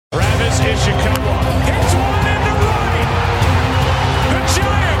Ishikawa hits one into right. The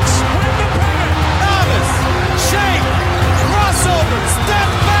Giants win the pennant. Thomas, shake, crossover, step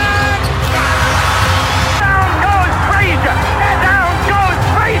back. Down goes Frazier. Down goes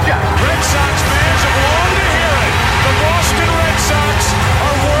Frazier. Red Sox fans have longed to hear it. The Boston Red Sox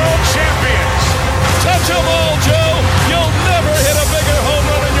are world champions. Touch 'em all, Joe. You'll never hit a bigger home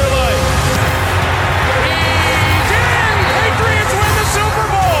run in your life. He's in. Patriots win the Super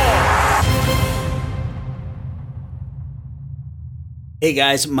Bowl. Hey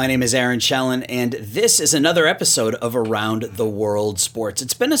guys, my name is Aaron Shellen, and this is another episode of Around the World Sports.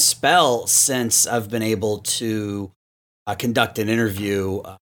 It's been a spell since I've been able to conduct an interview.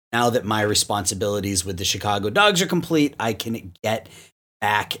 Now that my responsibilities with the Chicago Dogs are complete, I can get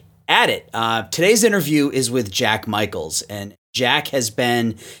back at it. Today's interview is with Jack Michaels, and Jack has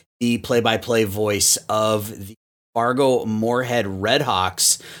been the play-by-play voice of the Fargo-Moorhead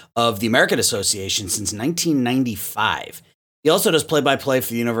Redhawks of the American Association since 1995. He also does play-by-play for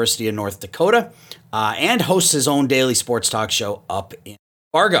the University of North Dakota and hosts his own daily sports talk show up in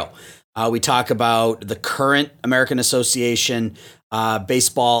Fargo. We talk about the current American Association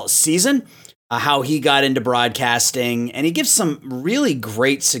baseball season, how he got into broadcasting, and he gives some really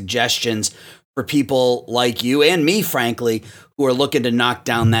great suggestions for people like you and me, frankly, who are looking to knock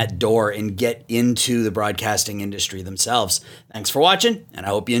down that door and get into the broadcasting industry themselves. Thanks for watching, and I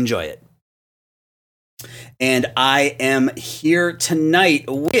hope you enjoy it. And I am here tonight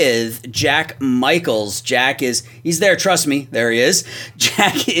with Jack Michaels. He's there, trust me, there he is.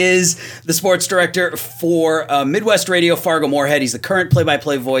 Jack is the sports director for Midwest Radio Fargo-Moorhead. He's the current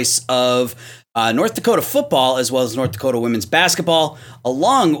play-by-play voice of North Dakota football, as well as North Dakota women's basketball,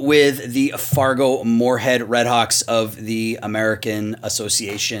 along with the Fargo-Moorhead Redhawks of the American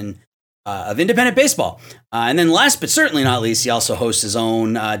Association of Independent Baseball. And then last but certainly not least, he also hosts his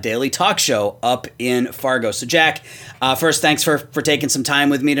own daily talk show up in Fargo. So Jack, first, thanks for taking some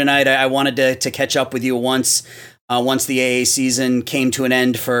time with me tonight. I wanted to catch up with you once the AA season came to an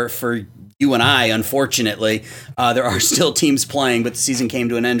end for you and I. Unfortunately, there are still teams playing, but the season came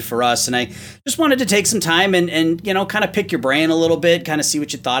to an end for us. And I just wanted to take some time and kind of pick your brain a little bit, kind of see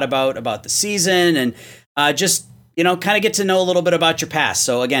what you thought about the season, and just kind of get to know a little bit about your past.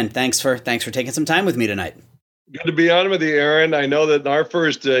 So again, thanks for taking some time with me tonight. Good to be on with you, Aaron. I know that our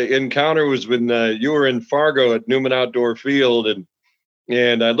first encounter was when you were in Fargo at Newman Outdoor Field,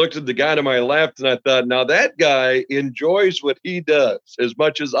 and I looked at the guy to my left, and I thought, now that guy enjoys what he does as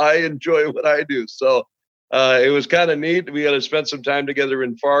much as I enjoy what I do. So it was kind of neat. We had to spend some time together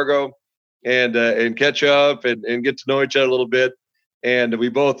in Fargo and catch up and get to know each other a little bit. And we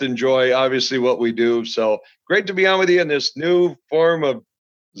both enjoy, obviously, what we do. So great to be on with you in this new form of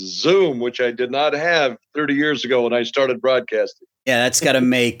Zoom, which I did not have 30 years ago when I started broadcasting. Yeah, that's got to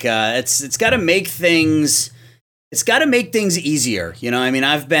make it's got to make things easier. I mean,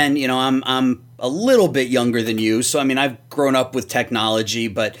 I've been, I'm a little bit younger than you, so I mean, I've grown up with technology,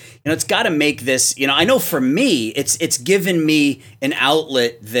 but it's got to make this. I know for me, it's given me an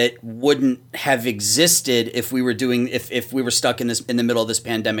outlet that wouldn't have existed if we were stuck in the middle of this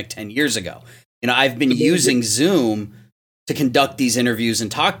pandemic 10 years ago. I've been using Zoom to conduct these interviews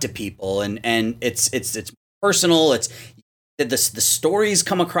and talk to people, and it's personal. It's the stories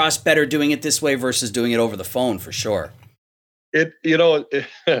come across better doing it this way versus doing it over the phone, for sure. I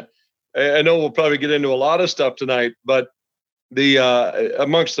know we'll probably get into a lot of stuff tonight, but the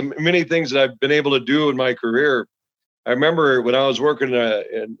amongst the many things that I've been able to do in my career, I remember when I was working in a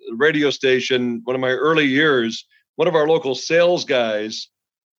radio station, one of my early years, one of our local sales guys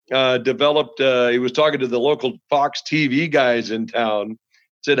developed, he was talking to the local Fox TV guys in town,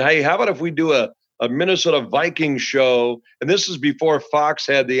 said, hey, how about if we do a Minnesota Vikings show? And this is before Fox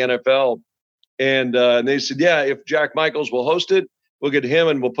had the NFL. And they said, yeah, if Jack Michaels will host it, we'll get him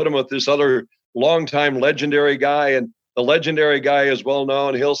and we'll put him with this other longtime legendary guy. And the legendary guy is well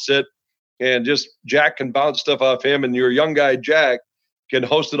known. He'll sit and just Jack can bounce stuff off him. And your young guy, Jack, can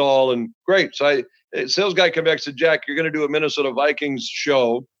host it all. And great. So sales guy came back and said, Jack, you're going to do a Minnesota Vikings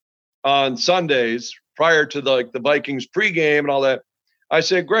show on Sundays prior to the Vikings pregame and all that. I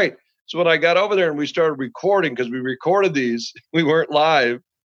said, great. So when I got over there and we started recording, because we recorded these, we weren't live.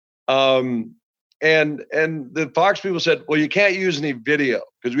 And the Fox people said, well, you can't use any video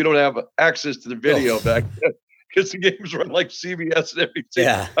because we don't have access to the video back then because the games were like CBS and everything.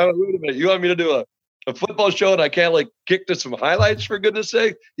 Yeah. I went, wait a minute, you want me to do a football show and I can't kick to some highlights, for goodness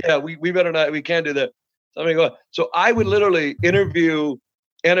sake? Yeah, we better not. We can't do that. So I would literally interview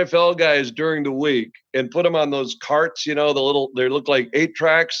NFL guys during the week and put them on those carts, they look like 8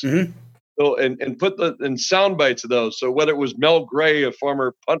 tracks. Mm-hmm. So, and put in sound bites of those. So whether it was Mel Gray, a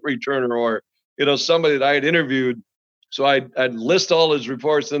former punt returner, or, somebody that I had interviewed. So I'd list all his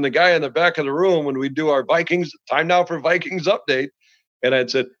reports. And the guy in the back of the room, when we do our Vikings, time now for Vikings update. And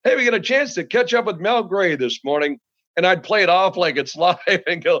I'd said, hey, we get a chance to catch up with Mel Gray this morning. And I'd play it off like it's live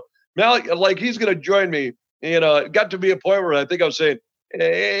and go, Mel, like he's going to join me. It got to be a point where I think I was saying,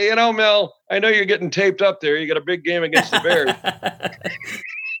 hey, Mel, I know you're getting taped up there. You got a big game against the Bears.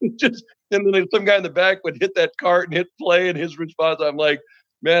 And then some guy in the back would hit that cart and hit play, and his response, I'm like,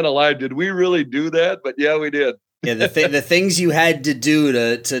 man alive, did we really do that? But yeah, we did. Yeah, the things you had to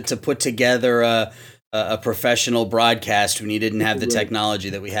do to put together a professional broadcast when you didn't have the technology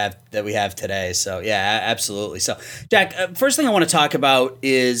that we have today. So yeah, absolutely. So Jack, first thing I want to talk about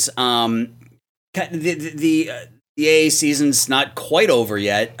is the AA season's not quite over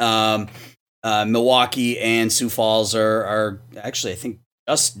yet. Milwaukee and Sioux Falls are actually, I think,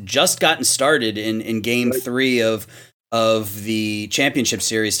 just gotten started in Game 3 of the championship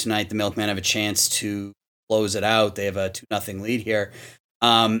series tonight. The Milkmen have a chance to close it out. They have a 2-0 lead here.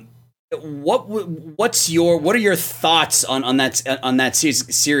 What are your thoughts on that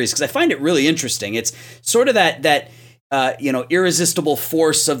series? Because I find it really interesting. It's sort of that irresistible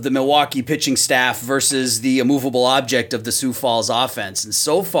force of the Milwaukee pitching staff versus the immovable object of the Sioux Falls offense. And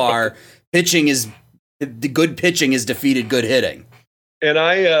so far, the good pitching has defeated good hitting. And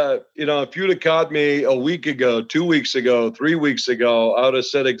I, if you'd have caught me a week ago, 2 weeks ago, 3 weeks ago, I would have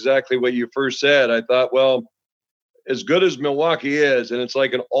said exactly what you first said. I thought, well, as good as Milwaukee is, and it's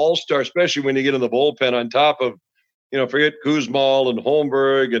like an all-star, especially when you get in the bullpen on top of, forget Kuzma and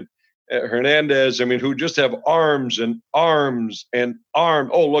Holmberg and Hernandez, who just have arms and arms and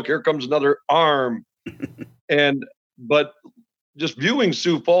arms. Oh, look, here comes another arm. But just viewing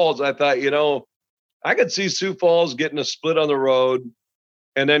Sioux Falls, I thought, I could see Sioux Falls getting a split on the road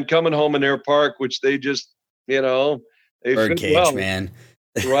and then coming home in their park, which they just, they bird cage, well, man.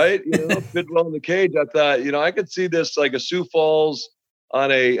 Right? Fit well in the cage. I thought, I could see this like a Sioux Falls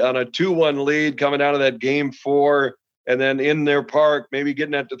on a 2-1 lead coming out of that Game 4, and then in their park, maybe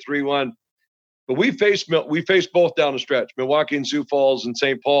getting that to 3-1. But we faced both down the stretch, Milwaukee and Sioux Falls and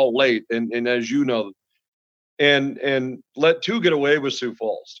St. Paul late, and as you know, and let 2 get away with Sioux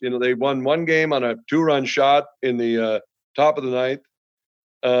Falls. They won 1 game on a 2-run shot in the top of the ninth,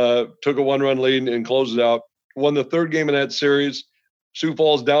 took a 1-run lead and closed it out. Won the 3rd game in that series. Sioux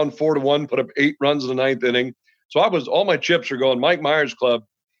Falls down 4-1, put up 8 runs in the 9th inning. So all my chips are going Mike Myers club.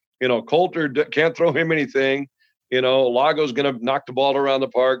 Coulter can't throw him anything. Lago's going to knock the ball around the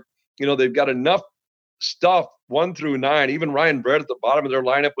park. They've got enough stuff 1 through 9. Even Ryan Brett at the bottom of their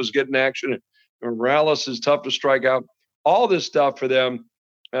lineup was getting action. Morales is tough to strike out. All this stuff for them.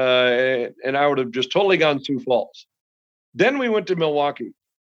 And I would have just totally gone Sioux Falls. Then we went to Milwaukee,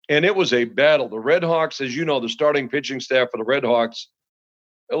 and it was a battle. The Red Hawks, as you know, the starting pitching staff for the Red Hawks,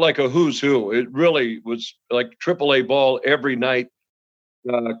 like a who's who. It really was like AAA ball every night,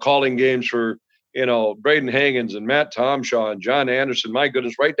 calling games for, Braden Hagens and Matt Tomshaw and John Anderson. My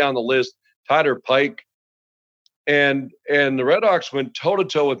goodness, right down the list, Tyler Pike. And the Red Hawks went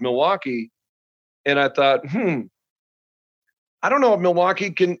toe-to-toe with Milwaukee. And I thought, I don't know if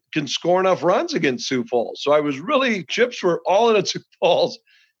Milwaukee can score enough runs against Sioux Falls. So I was really, chips were all in at Sioux Falls.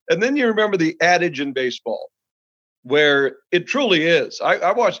 And then you remember the adage in baseball, where it truly is.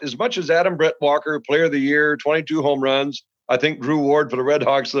 I watched, as much as Adam Brett Walker, Player of the Year, 22 home runs. I think Drew Ward for the Red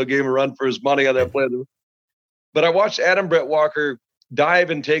Hawks, they'll give him a run for his money on that play. But I watched Adam Brett Walker dive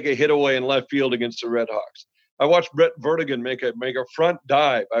and take a hit away in left field against the Red Hawks. I watched Brett Vertigan make a front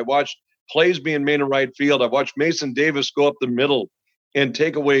dive. I watched plays being made in right field. I watched Mason Davis go up the middle and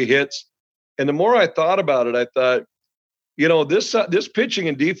take away hits. And the more I thought about it, I thought, this pitching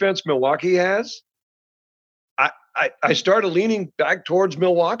and defense Milwaukee has, I started leaning back towards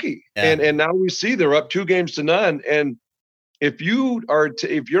Milwaukee. Yeah. And now we see they're up 2-0. And if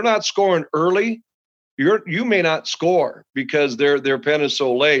you're not scoring early, you may not score because their pen is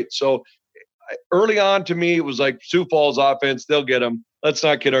so late. So early on, to me, it was like Sioux Falls offense, they'll get them. Let's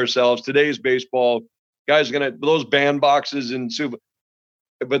not kid ourselves. Today's baseball, guys are going to those bandboxes and Sioux.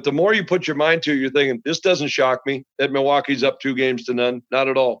 But the more you put your mind to it, you're thinking, this doesn't shock me that Milwaukee's up 2-0. Not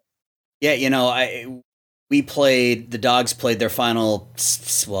at all. Yeah, the Dogs played their final,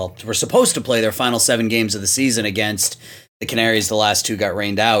 we're supposed to play their final 7 games of the season against the Canaries. The last 2 got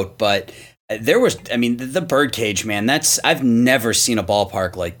rained out, but there was, the birdcage, man, I've never seen a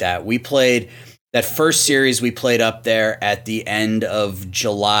ballpark like that. We played that first series, we played up there at the end of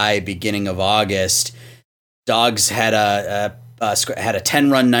July, beginning of August. Dogs had a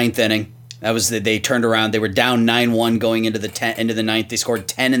 10-run 9th inning. That was they turned around. They were down 9-1 going into the ninth. They scored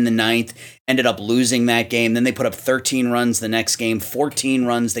 10 in the ninth, ended up losing that game. Then they put up 13 runs the next game, 14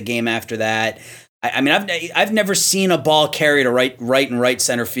 runs the game after that. I mean, I've never seen a ball carry to right and right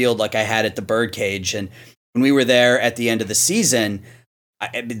center field like I had at the Birdcage. And when we were there at the end of the season,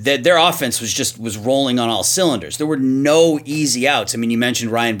 their offense was rolling on all cylinders. There were no easy outs. I mean, you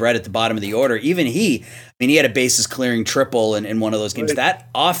mentioned Ryan Brett at the bottom of the order. Even he had a bases clearing triple in one of those games. Right. That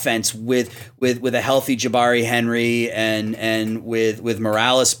offense with a healthy Jabari Henry and with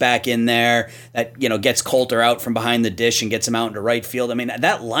Morales back in there that, gets Coulter out from behind the dish and gets him out into right field. I mean,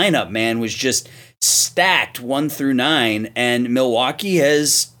 that lineup, man, was just stacked 1 through 9, and Milwaukee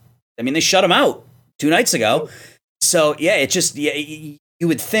they shut them out 2 nights ago. So yeah, you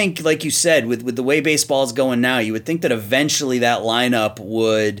would think, like you said, with the way baseball is going now, you would think that eventually that lineup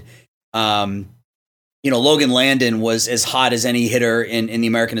would, Logan Landon was as hot as any hitter in the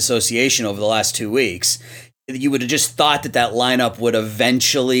American Association over the last 2 weeks. You would have just thought that lineup would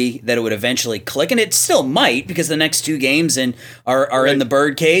eventually click, and it still might, because the next 2 games are right in the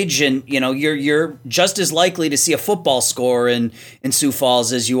Birdcage, and you're just as likely to see a football score in Sioux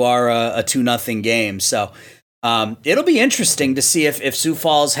Falls as you are a 2-0 game. So. It'll be interesting to see if Sioux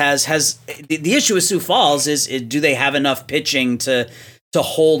Falls has the issue with Sioux Falls is do they have enough pitching to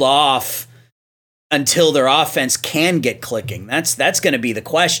hold off until their offense can get clicking? That's going to be the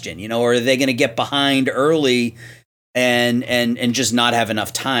question, or are they going to get behind early and just not have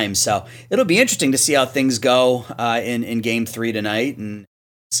enough time? So it'll be interesting to see how things go in Game 3 tonight, and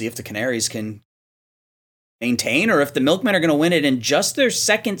see if the Canaries can maintain, or if the Milkmen are going to win it in just their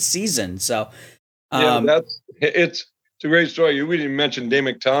second season. So. Yeah, it's a great story. We didn't mention Dave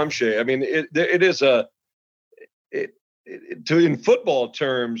McTomshay. I mean, it is in football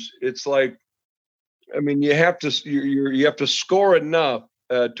terms, it's like, I mean, you have to score enough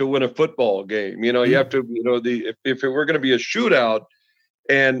to win a football game. You have to, if it were going to be a shootout,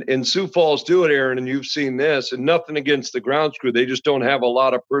 and Sioux Falls do it, Aaron, and you've seen this, and nothing against the ground crew, they just don't have a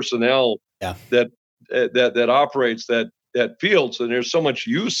lot of personnel that operates that field. So there's so much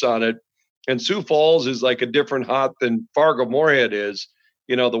use on it. And Sioux Falls is like a different hot than Fargo-Moorhead is,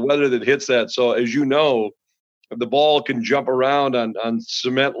 the weather that hits that. So as you know, the ball can jump around on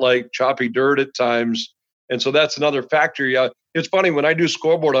cement-like choppy dirt at times. And so that's another factor. Yeah, it's funny, when I do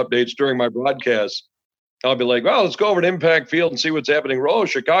scoreboard updates during my broadcast, I'll be like, well, let's go over to Impact Field and see what's happening. Oh,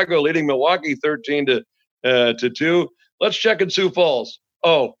 Chicago leading Milwaukee 13-2. Let's check in Sioux Falls.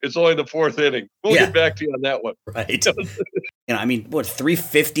 Oh, it's only the 4th inning. We'll get back to you on that one. Right.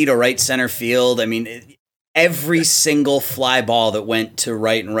 350 to right center field. I mean, every single fly ball that went to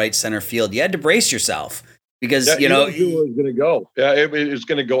right center field, you had to brace yourself, because, you know where it's going to go. Yeah, it's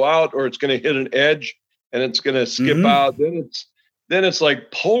going to go out, or it's going to hit an edge, and it's going to skip out. Then it's like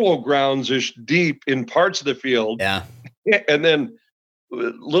polo grounds-ish deep in parts of the field. Yeah. And then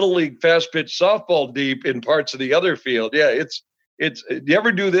Little League fast pitch softball deep in parts of the other field. Yeah, it's you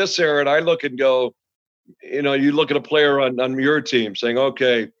ever do this, Aaron? I look and go, you look at a player on your team saying,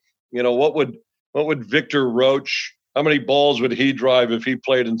 okay, what would Victor Roach, how many balls would he drive if he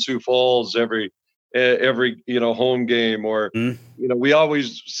played in Sioux Falls every home game? Or, we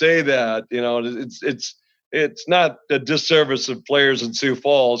always say that, it's not a disservice of players in Sioux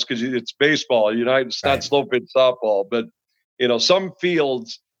Falls, because it's baseball, it's not slow pitch softball, but, some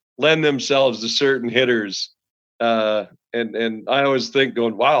fields lend themselves to certain hitters. And I always think,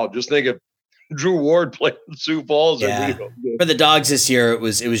 going, wow, just think if Drew Ward played in Sioux Falls. Yeah. For the Dogs this year, it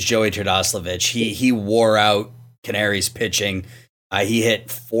was Joey Terdoslavich. He wore out Canaries pitching. He hit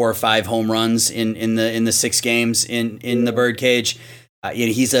 4 or 5 home runs in the 6 games in the Birdcage.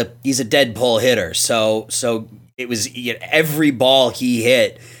 He's a dead pull hitter. So it was every ball he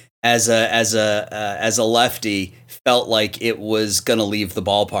hit as a lefty felt like it was gonna leave the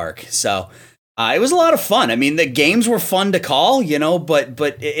ballpark. So. It was a lot of fun. I mean, the games were fun to call, but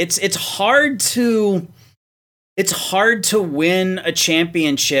it's hard to win a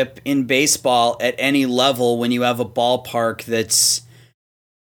championship in baseball at any level when you have a ballpark that's,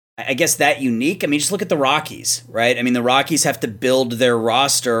 I guess, that unique. I mean, just look at the Rockies, right? I mean, the Rockies have to build their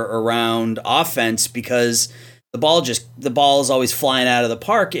roster around offense because the ball is always flying out of the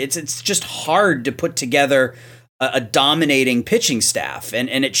park. It's just hard to put together a dominating pitching staff, and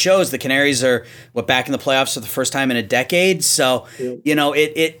it shows. The Canaries are back in the playoffs for the first time in a decade. So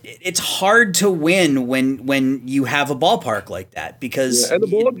it's hard to win when you have a ballpark like that, because and the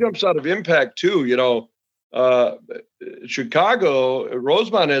ball jumps out of impact too. Chicago,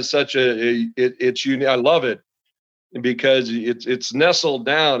 Rosemont has such it's unique. I love it because it's nestled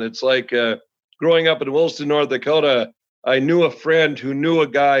down. It's like growing up in Williston, North Dakota. I knew a friend who knew a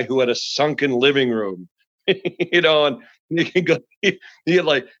guy who had a sunken living room, and you can go,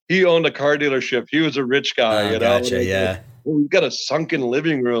 he owned a car dealership. He was a rich guy, Gotcha. Yeah. Well, we've got a sunken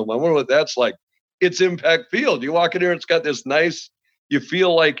living room. I wonder what that's like. It's Impact Field. You walk in here, it's got this nice, you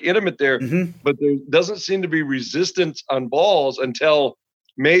feel like intimate there, but there doesn't seem to be resistance on balls until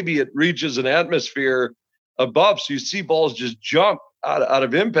maybe it reaches an atmosphere above. So you see balls just jump out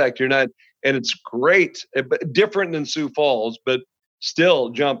of impact. And it's great, different than Sioux Falls, but still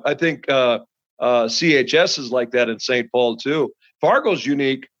jump. I think CHS is like that in St. Paul too. Fargo's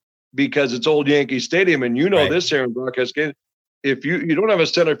unique because it's old Yankee Stadium, and Right. this, Aaron Broadcast game. If you don't have a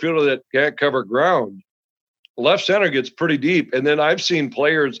center fielder that can't cover ground, left center gets pretty deep. And then I've seen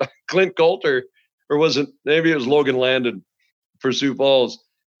players, Clint Coulter, maybe it was Logan Landon for Sioux Falls,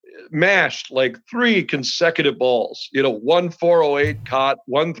 mashed like 3 consecutive balls. 1 408 caught,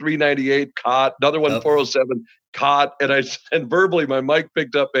 1 398 caught, another one 407 caught, and verbally my mic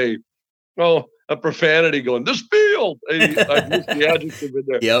picked up a profanity going, "This field." I used the adjective in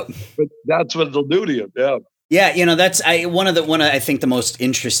there. Yep. But that's what it'll do to you. Yeah. Yeah, that's one of I think the most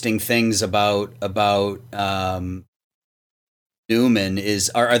interesting things about Newman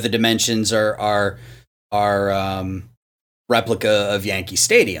are the dimensions are replica of Yankee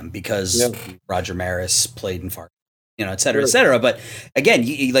Stadium because Roger Maris played in Fargo, et cetera, et cetera. But again,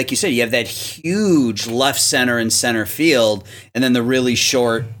 like you said, you have that huge left center and center field, and then the really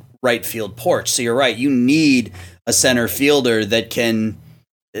short right field porch. So you're right. You need a center fielder that can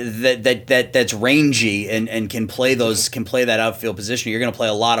that's rangy and can play that outfield position. You're going to play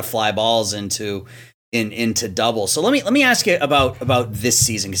a lot of fly balls into double. So let me ask you about this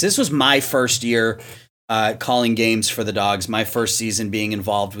season, because this was my first year calling games for the Dogs, my first season being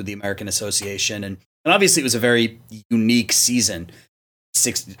involved with the American Association, and obviously it was a very unique season.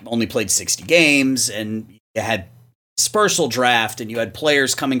 Only played 60 games, and you had dispersal draft, and you had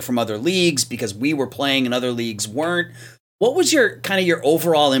players coming from other leagues because we were playing and other leagues weren't. What was your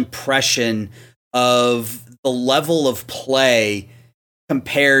overall impression of the level of play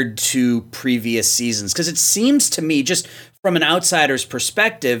compared to previous seasons? Because it seems to me, just from an outsider's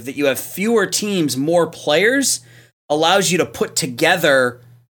perspective, that you have fewer teams, more players, allows you to put together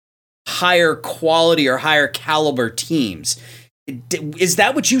higher quality or higher caliber teams. Is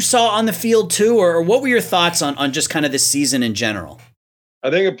that what you saw on the field too? Or what were your thoughts on just kind of this season in general?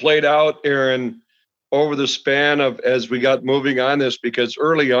 I think it played out, Aaron, over the span of as we got moving on this, because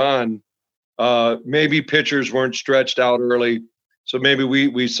early on, maybe pitchers weren't stretched out early. So maybe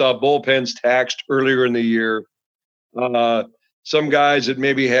we saw bullpens taxed earlier in the year. Some guys that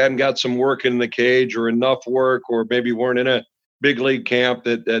maybe hadn't got some work in the cage or enough work, or maybe weren't in a big league camp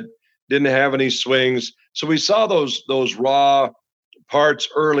that didn't have any swings. So we saw those raw parts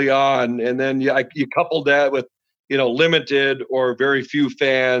early on. And then you coupled that with, limited or very few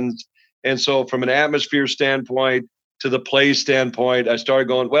fans. And so from an atmosphere standpoint to the play standpoint, I started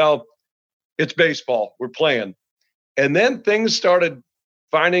going, well, it's baseball. We're playing. And then things started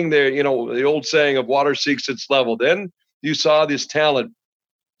finding the old saying of water seeks its level. Then you saw this talent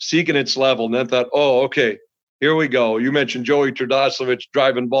seeking its level, and then thought, oh, okay, here we go. You mentioned Joey Tardosevich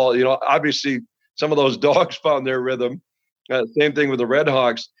driving ball. Obviously some of those Dogs found their rhythm. Same thing with the Red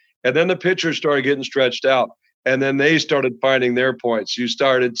Hawks. And then the pitchers started getting stretched out. And then they started finding their points. You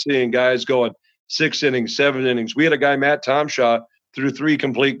started seeing guys going 6 innings, 7 innings. We had a guy, Matt Tomshaw, threw 3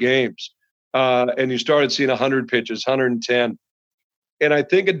 complete games. And you started seeing 100 pitches, 110. And I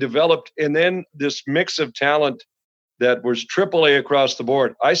think it developed. And then this mix of talent that was AAA across the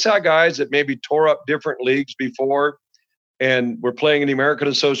board. I saw guys that maybe tore up different leagues before and were playing in the American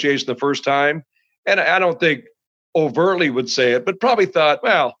Association the first time. And I don't think overtly would say it, but probably thought,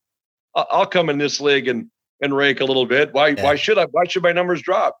 well, I'll come in this league and rake a little bit. Why should my numbers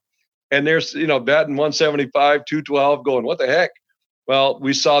drop? And there's, batting 175, 212 going, what the heck? Well,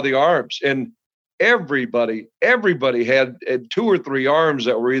 we saw the arms, and everybody had 2 or 3 arms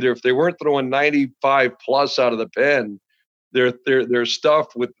that were either, if they weren't throwing 95 plus out of the pen, they're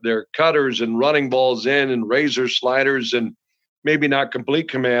stuffed with their cutters and running balls in and razor sliders, and maybe not complete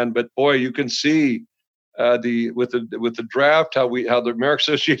command, but boy, you can see with the draft, how the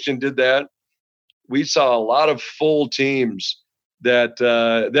American Association did that. We saw a lot of full teams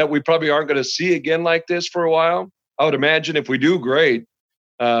that we probably aren't going to see again like this for a while. I would imagine if we do, great.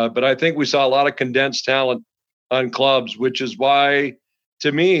 But I think we saw a lot of condensed talent on clubs, which is why,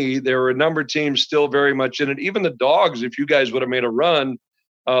 to me, there were a number of teams still very much in it. Even the Dogs, if you guys would have made a run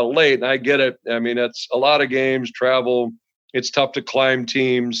late, and I get it. I mean, it's a lot of games, travel. It's tough to climb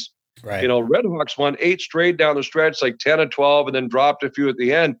teams. Right. Red Hawks won 8 straight down the stretch, like 10 or 12, and then dropped a few at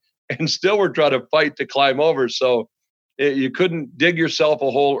the end, and still were trying to fight to climb over. So You couldn't dig yourself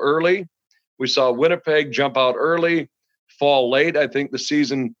a hole early. We saw Winnipeg jump out early, fall late. I think the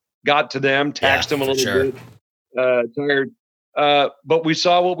season got to them, taxed them a little bit, tired. But we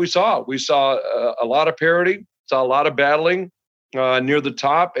saw what we saw. We saw a lot of parity, saw a lot of battling near the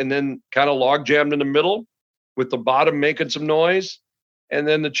top, and then kind of log jammed in the middle with the bottom making some noise. And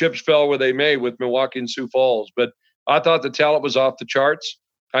then the chips fell where they may with Milwaukee and Sioux Falls. But I thought the talent was off the charts.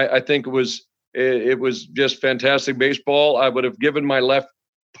 I think it was just fantastic baseball. I would have given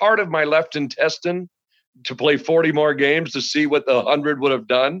part of my left intestine to play 40 more games to see what the 100 would have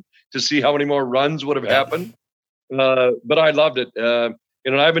done, to see how many more runs would have happened. But I loved it.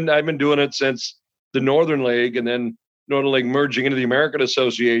 I've been doing it since the Northern League, and then Northern League merging into the American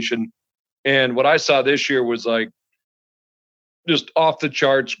Association. And what I saw this year was like just off the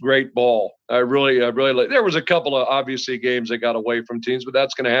charts, great ball. I really like. There was a couple of obviously games that got away from teams, but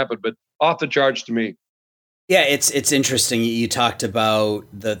that's going to happen. But off the charts to me. Yeah, it's interesting. You talked about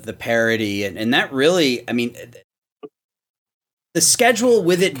the parity, and that really, I mean, the schedule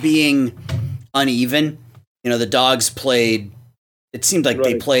with it being uneven. The Dogs played. It seemed like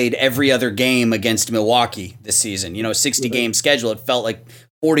they played every other game against Milwaukee this season. 60-game schedule. It felt like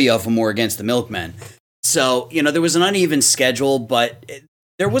 40 of them were against the Milkmen. So, there was an uneven schedule, but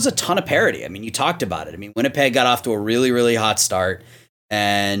there was a ton of parity. I mean, you talked about it. I mean, Winnipeg got off to a really, really hot start,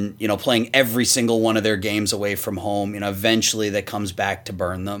 and, playing every single one of their games away from home, eventually that comes back to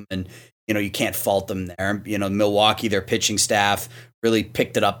burn them. And, you can't fault them there. Milwaukee, their pitching staff really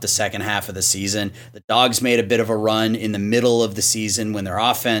picked it up the second half of the season. The Dogs made a bit of a run in the middle of the season when their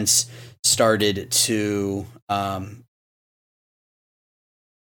offense started to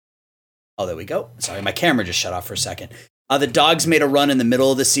there we go. Sorry, my camera just shut off for a second. The Dogs made a run in the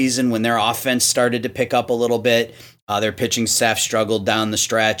middle of the season when their offense started to pick up a little bit. Their pitching staff struggled down the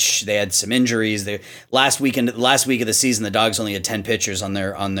stretch. They had some injuries. Last week of the season, the Dogs only had 10 pitchers on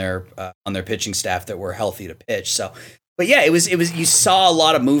their pitching staff that were healthy to pitch. So, but yeah, it was. You saw a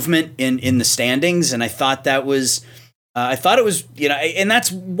lot of movement in the standings, and I thought it was, and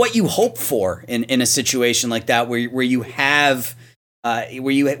that's what you hope for in a situation like that where you have. Where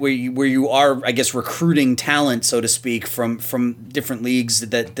you are, I guess, recruiting talent, so to speak, from different leagues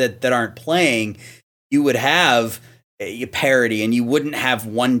that aren't playing, you would have a parity, and you wouldn't have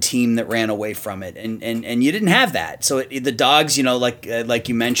one team that ran away from it, and you didn't have that. So the Dogs, like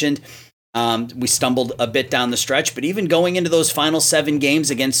you mentioned, we stumbled a bit down the stretch, but even going into those final 7 games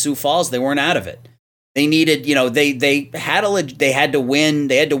against Sioux Falls, they weren't out of it. They needed, they had to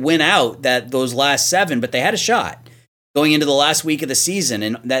win out those last 7, but they had a shot going into the last week of the season.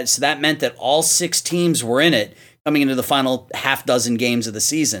 And that meant that all 6 teams were in it coming into the final half dozen games of the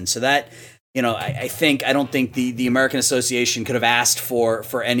season. So that, I don't think the American Association could have asked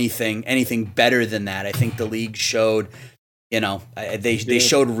for anything better than that. I think the league showed, they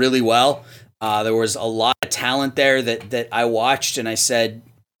showed really well. There was a lot of talent there that I watched, and I said,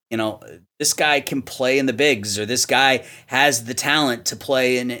 this guy can play in the bigs, or this guy has the talent to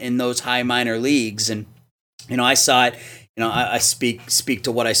play in those high minor leagues. And I saw it. I speak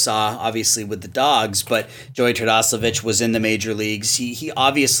to what I saw, obviously, with the Dogs. But Joey Tardoslavich was in the major leagues. He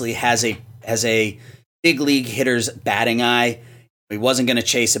obviously has a big league hitter's batting eye. He wasn't going to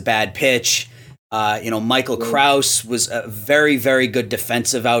chase a bad pitch. Michael Krause was a very, very good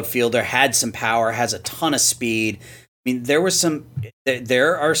defensive outfielder. Had some power. Has a ton of speed. I mean, there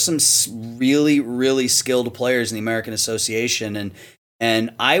are some really, really skilled players in the American Association,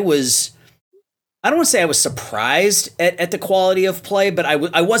 and I don't want to say I was surprised at the quality of play, but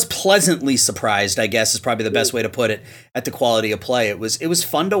I was pleasantly surprised, I guess is probably the best way to put it, at the quality of play. It was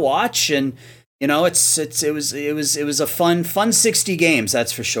fun to watch, and it was a fun 60 games,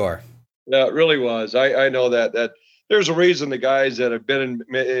 that's for sure. Yeah, it really was. I know that there's a reason the guys that have been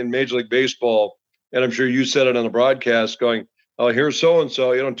in Major League Baseball, and I'm sure you said it on the broadcast, going, oh, here's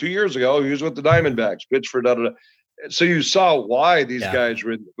so-and-so, 2 years ago, he was with the Diamondbacks, pitched for da-da-da. So you saw why these guys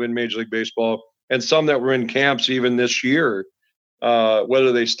were in Major League Baseball. And some that were in camps even this year,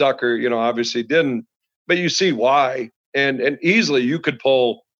 whether they stuck or, obviously didn't. But you see why. And easily you could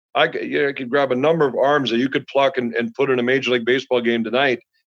pull, I could grab a number of arms that you could pluck and put in a Major League Baseball game tonight,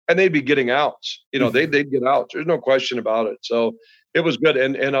 and they'd be getting outs. They'd get outs. There's no question about it. So it was good.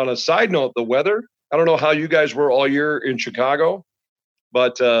 And on a side note, the weather, I don't know how you guys were all year in Chicago,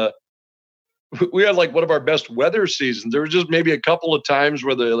 but we had like one of our best weather seasons. There was just maybe a couple of times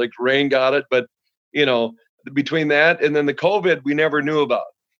where the rain got it, but between that and then the COVID, we never knew about.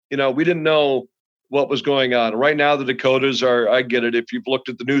 We didn't know what was going on. Right now, the Dakotas I get it. If you've looked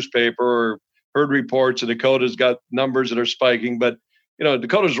at the newspaper or heard reports, the Dakotas got numbers that are spiking, but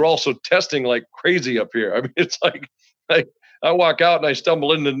Dakotas are also testing like crazy up here. I mean, it's like, I walk out and I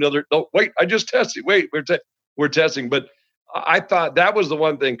stumble into another. No, wait, I just tested. Wait, we're testing. But I thought that was the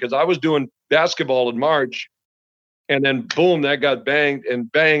one thing, because I was doing basketball in March, and then boom, that got banged,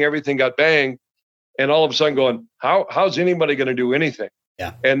 and bang, everything got banged, and all of a sudden going, how's anybody going to do anything?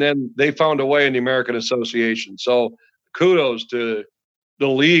 Yeah. And then they found a way in the American Association. So kudos to the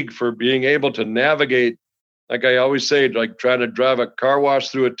league for being able to navigate. Like I always say, like trying to drive a car wash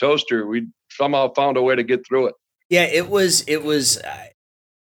through a toaster. We somehow found a way to get through it. Yeah, it was. There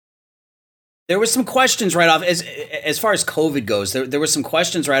was some questions right off as far as COVID goes. There were some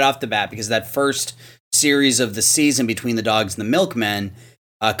questions right off the bat, because that first series of the season between the Dogs and the Milkmen,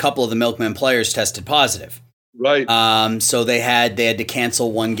 a couple of the Milkmen players tested positive. Right. So they had to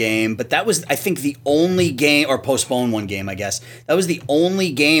cancel one game, but that was, I think, the only game, or postpone one game, I guess. That was the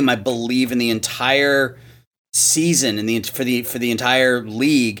only game, I believe, in the entire season for the entire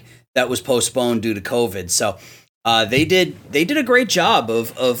league that was postponed due to COVID. So they did a great job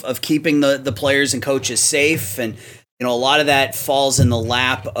of keeping the players and coaches safe, and a lot of that falls in the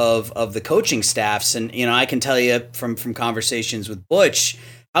lap of the coaching staffs. And I can tell you from conversations with Butch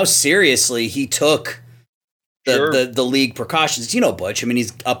how seriously he took the league precautions. Butch, I mean,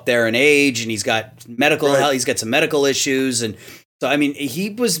 he's up there in age, and he's got medical health, he's got some medical issues, and so I mean, he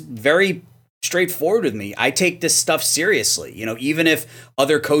was very straightforward with me. I take this stuff seriously. Even if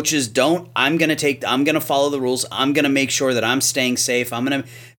other coaches don't, I'm going to follow the rules. I'm going to make sure that I'm staying safe. I'm going to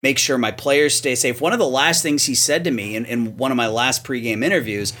make sure my players stay safe. One of the last things he said to me in one of my last pregame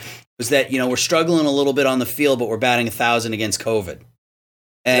interviews was that, we're struggling a little bit on the field, but we're batting 1,000 against COVID.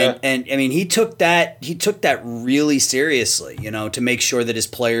 And I mean, he took that really seriously, to make sure that his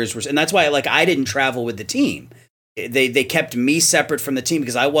players were, and that's why, like, I didn't travel with the team. They kept me separate from the team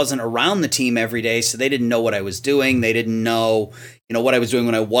because I wasn't around the team every day, so they didn't know what I was doing. They didn't know, what I was doing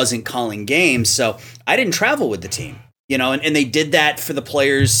when I wasn't calling games. So I didn't travel with the team, and they did that for the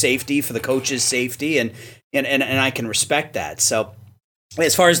players' safety, for the coaches' safety, and I can respect that. So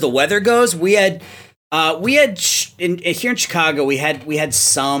as far as the weather goes, here in Chicago, we had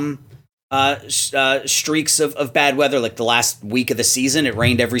some streaks of bad weather, like the last week of the season. It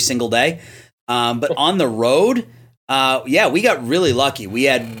rained every single day. But on the road, we got really lucky. We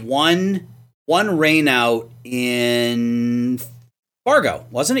had one rain out in Fargo,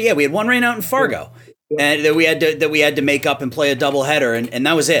 wasn't it? Yeah, we had one rain out in Fargo, and that we had to make up and play a doubleheader, and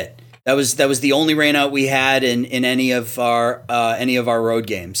that was it. That was the only rain out we had in any of our road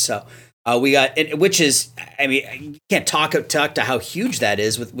games. So we got, which is, I mean, you can't talk to how huge that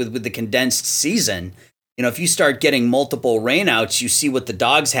is with the condensed season. If you start getting multiple rainouts, you see what the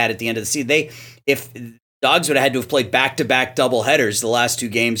Dogs had at the end of the season. If Dogs would have had to have played back-to-back doubleheaders the last two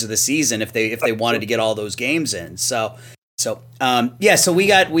games of the season if they wanted to get all those games in. So we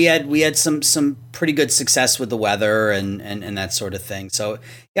had some pretty good success with the weather and that sort of thing. So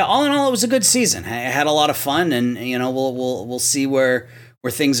yeah, all in all, it was a good season. I had a lot of fun, and we'll see where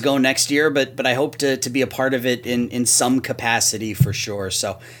things go next year. But I hope to be a part of it in some capacity for sure.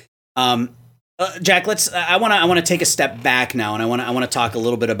 So. Jack, I want to take a step back now, and I want to talk a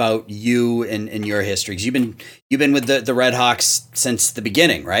little bit about you and your history, because you've been with the Red Hawks since the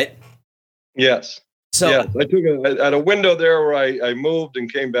beginning, right? Yes. So yes. I took a window there where I moved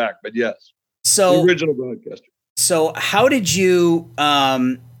and came back, but yes. So the original broadcaster. So how did you,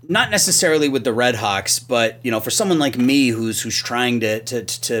 not necessarily with the Red Hawks, but for someone like me who's trying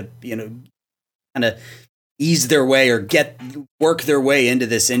to kind of ease their way or work their way into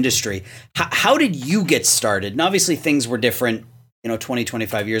this industry. How did you get started? And obviously things were different, 20,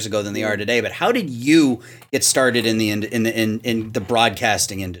 25 years ago than they are today, but how did you get started in the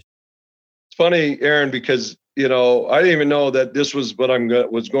broadcasting industry? It's funny, Aaron, because, I didn't even know that this was what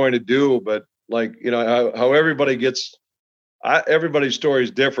was going to do, but like, how everybody everybody's story is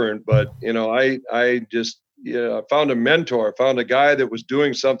different, but, I just, I found a mentor, found a guy that was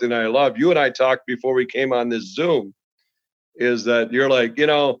doing something I love. You and I talked before we came on this Zoom, is that you're like,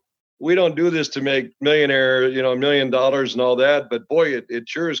 we don't do this to make millionaire, $1 million and all that, but boy, it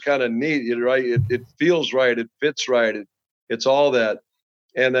sure is kind of neat, right? It feels right. It fits right. It's all that.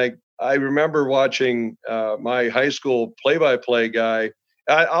 And I remember watching my high school play-by-play guy.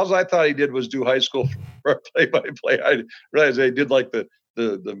 All I thought he did was do high school for play-by-play. I realized they did like the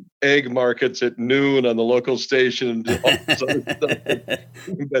egg markets at noon on the local station and all this other stuff.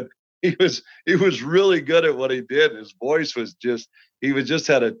 But he was really good at what he did. His voice was just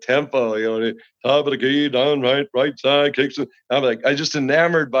had a tempo, top of the key, down right side, kicks it. I'm like, I just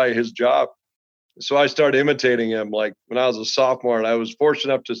enamored by his job. So I started imitating him like when I was a sophomore, and I was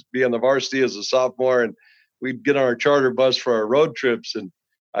fortunate enough to be on the varsity as a sophomore, and we'd get on our charter bus for our road trips, and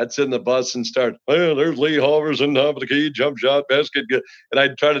I'd sit in the bus and start, well, there's Lee Halverson, top of the key, jump shot, basket, and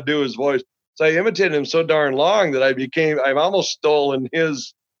I'd try to do his voice. So I imitated him so darn long that I've almost stolen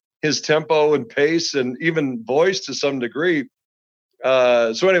his tempo and pace and even voice to some degree.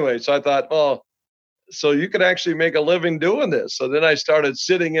 So anyway, so I thought, well, so you could actually make a living doing this. So then I started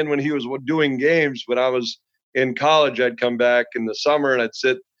sitting in when he was doing games. When I was in college, I'd come back in the summer and I'd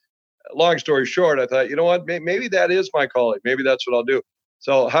sit. Long story short, I thought, you know what, maybe that is my calling. Maybe that's what I'll do.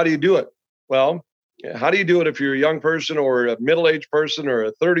 So how do you do it? Well, how do you do it if you're a young person or a middle-aged person or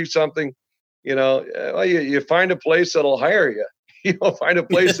a 30-something? Well, you find a place that'll hire you. Find a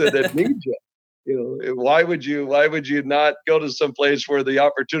place that needs you. Why would you not go to some place where the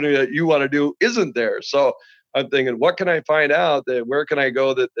opportunity that you want to do isn't there? So I'm thinking, what can I find out where can I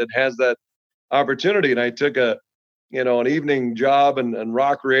go that has that opportunity? And I took an evening job and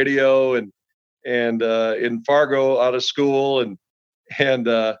rock radio and in Fargo out of school and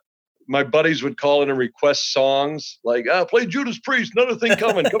my buddies would call in and request songs like, play Judas Priest, another thing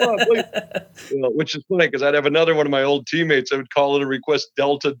coming. Come on, play. Which is funny because I'd have another one of my old teammates. I would call in and request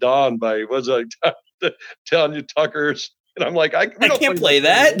Delta Dawn by, Tanya Tucker's. And I'm like, I can't play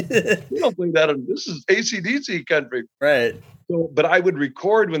that. We don't play that. This is AC/DC country. Right. So, but I would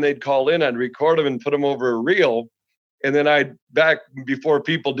record when they'd call in. I'd record them and put them over a reel. And then back before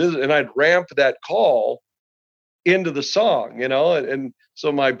people did it, and I'd ramp that call into the song, and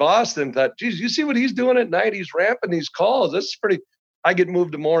so my boss then thought, geez, you see what he's doing at night? He's ramping these calls. This is pretty. I get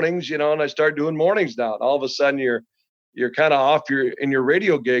moved to mornings, and I start doing mornings now. And all of a sudden you're kind of off in your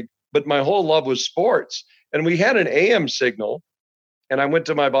radio gig. But my whole love was sports. And we had an AM signal. And I went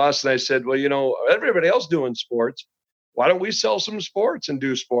to my boss and I said, well, everybody else doing sports. Why don't we sell some sports and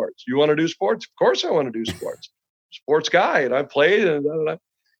do sports? You want to do sports? Of course I want to do sports. Sports guy. And I played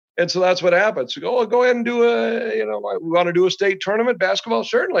and so that's what happened. So go ahead and do we want to do a state tournament basketball?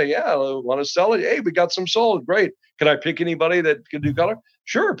 Certainly. Yeah. Want to sell it? Hey, we got some sold. Great. Can I pick anybody that can do color?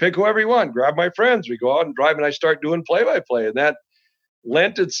 Sure. Pick whoever you want. Grab my friends. We go out and drive and I start doing play-by-play. And that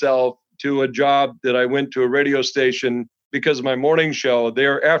lent itself to a job that I went to a radio station because of my morning show.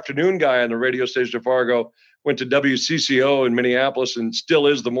 Their afternoon guy on the radio station of Fargo went to WCCO in Minneapolis and still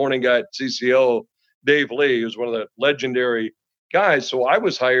is the morning guy at CCO, Dave Lee, who's one of the legendary guys. So I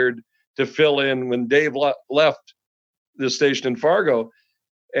was hired to fill in when Dave left the station in Fargo.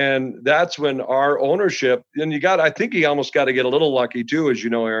 And that's when our ownership, and I think he almost got to get a little lucky too, as you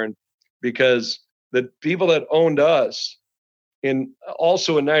know, Aaron, because the people that owned us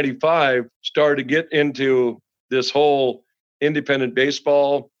also in 95 started to get into this whole independent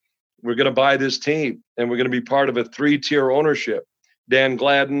baseball. We're going to buy this team and we're going to be part of a 3-tier ownership. Dan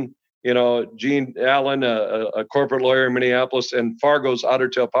Gladden, Gene Allen, a corporate lawyer in Minneapolis, and Fargo's Otter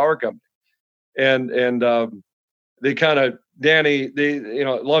Tail Power Company. And they kind of, Danny,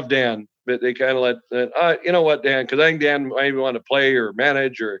 love Dan, but they kind of let, you know what, Dan, because I think Dan might want to play or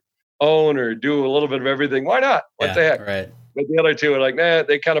manage or own or do a little bit of everything. Why not? What the heck? Right. But the other two are like, nah,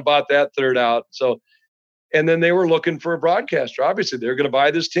 they kind of bought that third out. So, and then they were looking for a broadcaster. Obviously, they're going to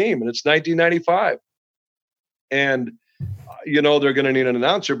buy this team, and it's 1995. And they're going to need an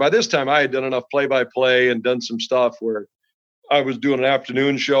announcer. By this time, I had done enough play-by-play and done some stuff where I was doing an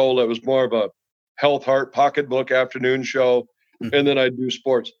afternoon show that was more of a health, heart, pocketbook afternoon show, and then I'd do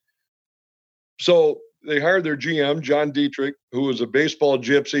sports. So they hired their GM, John Dietrich, who was a baseball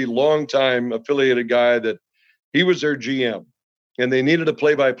gypsy, longtime affiliated guy that he was their GM, and they needed a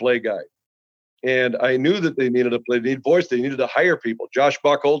play-by-play guy. And I knew that they needed voice. They needed to hire people. Josh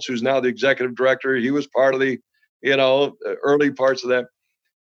Buchholz, who's now the executive director, he was part of the early parts of that.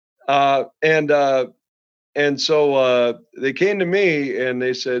 And so they came to me and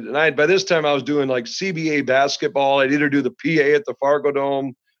they said, and by this time I was doing like CBA basketball. I'd either do the PA at the Fargo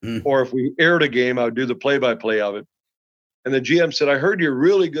Dome or if we aired a game, I would do the play-by-play of it. And the GM said, I heard you're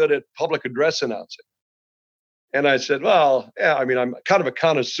really good at public address announcing. And I said, well, yeah, I mean, I'm kind of a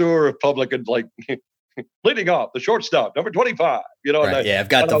connoisseur of public, like leading off, the shortstop, number 25, Right. I've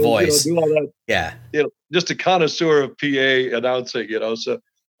got the voice. Do all that, yeah. Just a connoisseur of PA announcing, So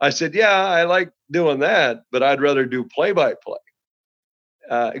I said, yeah, I like doing that, but I'd rather do play-by-play.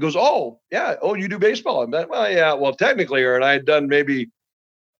 He goes, oh, yeah. Oh, you do baseball? I'm like, well, yeah. Well, technically, Aaron, I had done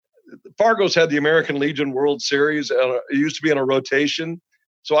Fargo's had the American Legion World Series. It used to be on a rotation.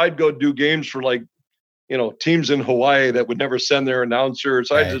 So I'd go do games for teams in Hawaii that would never send their announcer.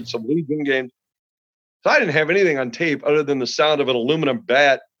 So I did some Legion games. So I didn't have anything on tape other than the sound of an aluminum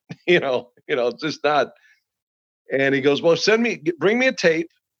bat, it's just not. And he goes, well, bring me a tape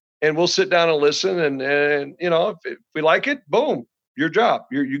and we'll sit down and listen. And if we like it, boom, your job.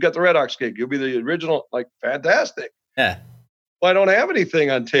 You got the Red Sox gig. You'll be the original, like, fantastic. Yeah. well, I don't have anything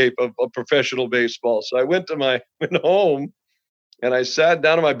on tape of professional baseball. So I went home and I sat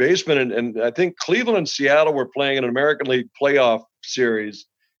down in my basement and I think Cleveland and Seattle were playing in an American League playoff series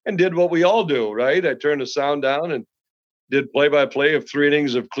and did what we all do, right? I turned the sound down and did play-by-play of 3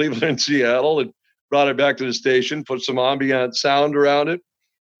 innings of Cleveland and Seattle and brought it back to the station, put some ambient sound around it.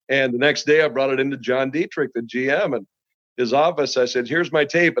 And the next day I brought it into John Dietrich, the GM, and his office. I said, here's my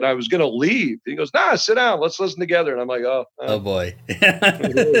tape. And I was going to leave. He goes, nah, sit down. Let's listen together. And I'm like, oh boy.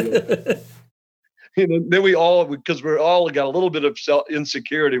 Then we all, because we're all got a little bit of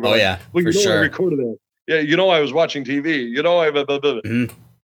insecurity. We're yeah, well, for sure. I recorded that. Yeah, I was watching TV.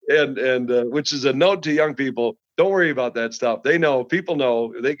 And which is a note to young people. Don't worry about that stuff. They know. People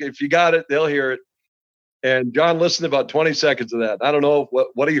know. If you got it, they'll hear it. And John listened to about 20 seconds of that. I don't know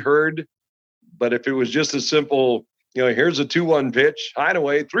what he heard, but if it was just a simple, here's a 2-1 pitch,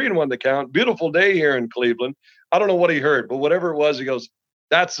 Hideaway, 3-1 to count, beautiful day here in Cleveland. I don't know what he heard, but whatever it was, he goes,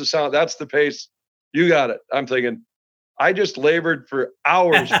 that's the sound, that's the pace. You got it. I'm thinking, I just labored for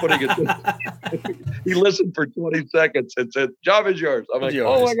hours putting it. He listened for 20 seconds and said, job is yours. I'm like,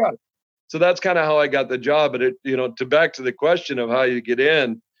 oh my God. So that's kind of how I got the job. But to back to the question of how you get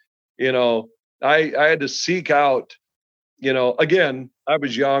in, I had to seek out, again, I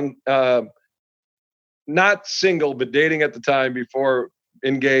was young, not single, but dating at the time before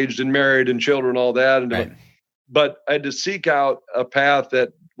engaged and married and children, all that. And, right. But I had to seek out a path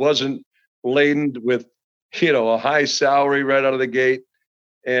that wasn't laden with, a high salary right out of the gate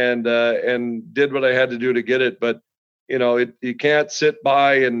and did what I had to do to get it. But, you can't sit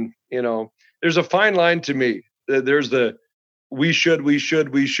by and, there's a fine line to me. There's the, we should.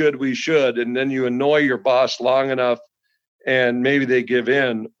 And then you annoy your boss long enough and maybe they give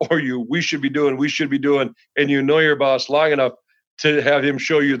in, or we should be doing. And you annoy your boss long enough to have him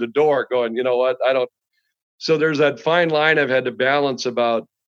show you the door going, you know what? I don't. So there's that fine line I've had to balance about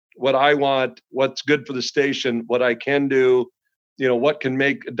what I want, what's good for the station, what I can do, what can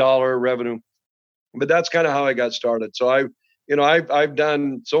make $1 revenue. But that's kind of how I got started. So I've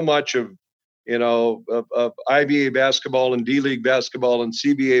done so much of IBA basketball and D-League basketball and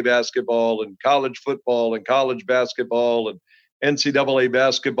CBA basketball and college football and college basketball and NCAA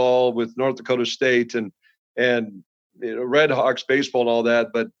basketball with North Dakota State and Red Hawks baseball and all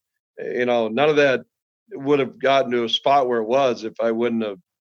that. But, none of that would have gotten to a spot where it was if I wouldn't have,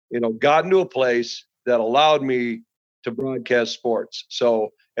 gotten to a place that allowed me to broadcast sports.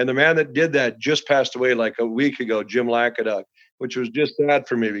 So, and the man that did that just passed away like a week ago, Jim Lakaduck, which was just sad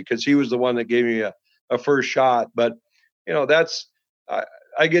for me because he was the one that gave me a first shot. But,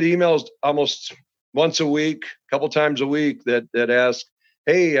 I get emails almost once a week, a couple times a week that ask,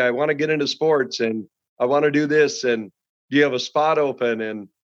 hey, I want to get into sports and I want to do this. And do you have a spot open?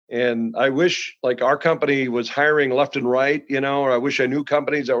 And I wish like our company was hiring left and right, or I wish I knew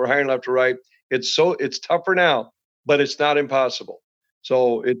companies that were hiring left and right. It's tougher now, but it's not impossible.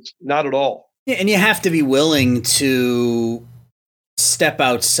 So it's not at all. Yeah, and you have to be willing to step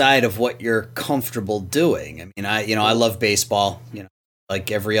outside of what you're comfortable doing. I mean, I love baseball,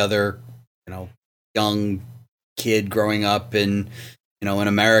 like every other, young kid growing up in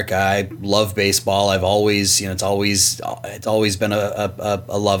America. I love baseball. I've always, it's always been a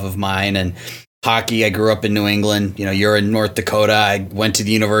love of mine. And hockey, I grew up in New England. You're in North Dakota. I went to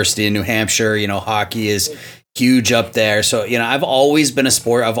the University of New Hampshire. Hockey is huge up there. So, I've always been a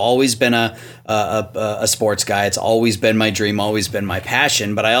sport. I've always been a sports guy. It's always been my dream, always been my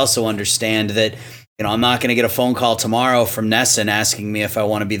passion. But I also understand that, I'm not going to get a phone call tomorrow from NESN asking me if I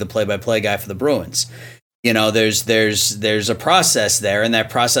want to be the play-by-play guy for the Bruins. There's a process there, and that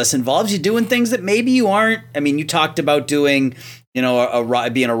process involves you doing things that maybe you aren't. I mean, you talked about doing, being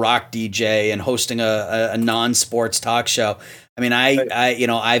a rock DJ and hosting a non-sports talk show. I mean,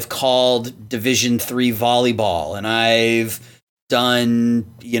 I've called Division III volleyball, and I've done,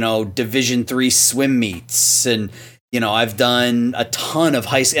 Division III swim meets, and I've done a ton of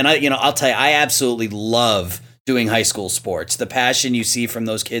high school. And I'll tell you, I absolutely love doing high school sports. The passion you see from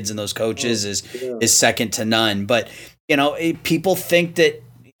those kids and those coaches is second to none. But people think that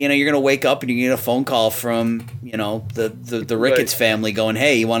you're going to wake up and you get a phone call from the Ricketts family going,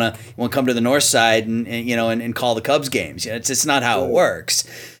 hey, you want to come to the North Side and call the Cubs games. It's not how it works.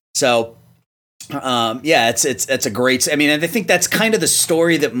 So it's a great. I mean, I think that's kind of the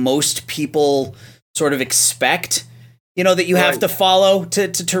story that most people sort of expect. that you have to follow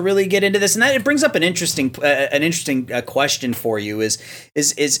to really get into this. And that it brings up an interesting question for you is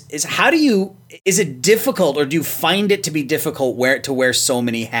how do you, is it difficult, or do you find it to be difficult to wear so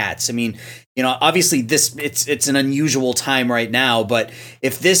many hats? I mean, obviously it's an unusual time right now, but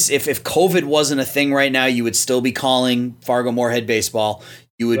if COVID wasn't a thing right now, you would still be calling Fargo-Moorhead baseball.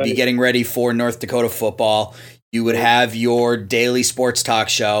 You would be getting ready for North Dakota football. You would have your daily sports talk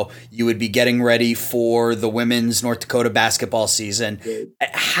show. You would be getting ready for the women's North Dakota basketball season.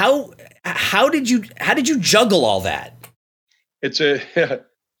 How did you juggle all that? It's a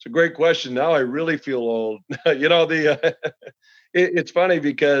great question. Now I really feel old. It's funny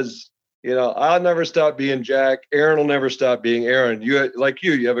because I'll never stop being Jack. Aaron will never stop being Aaron. You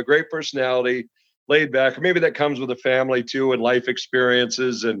have a great personality, laid back. Maybe that comes with a family too, and life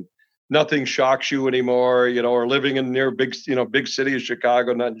experiences, and nothing shocks you anymore, or living in near big city of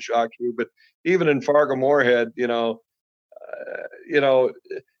Chicago, nothing shocks you. But even in Fargo-Moorhead,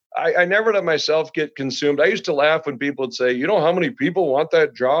 I never let myself get consumed. I used to laugh when people would say, how many people want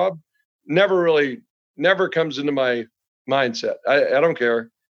that job? Never comes into my mindset. I don't care.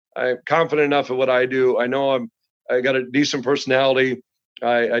 I'm confident enough in what I do. I know I got a decent personality.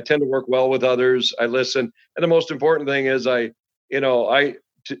 I tend to work well with others. I listen. And the most important thing is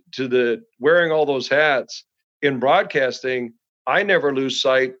to the wearing all those hats in broadcasting, I never lose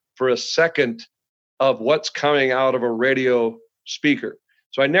sight for a second of what's coming out of a radio speaker.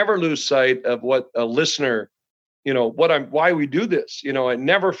 So I never lose sight of what a listener, why we do this. I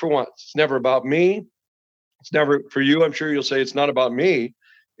never for once. It's never about me. It's never for you. I'm sure you'll say it's not about me.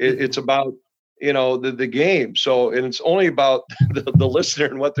 It's about, the game. So, and it's only about the listener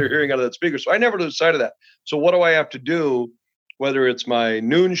and what they're hearing out of that speaker. So I never lose sight of that. So what do I have to do? Whether it's my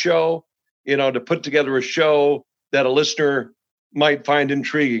noon show, to put together a show that a listener might find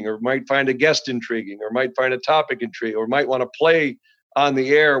intriguing, or might find a guest intriguing, or might find a topic intriguing, or might want to play on the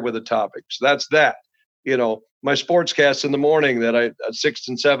air with a topic. So that's that. My sportscasts in the morning that at 6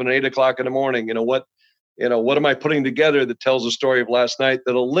 and 7 and 8 o'clock in the morning, what am I putting together that tells the story of last night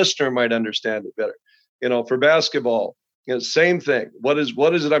that a listener might understand it better? For basketball, same thing. What is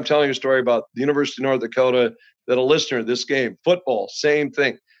it I'm telling a story about the University of North Dakota that a listener, this game? Football, same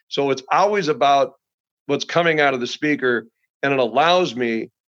thing. So it's always about what's coming out of the speaker, and it allows me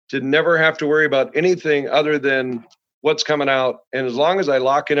to never have to worry about anything other than what's coming out. And as long as I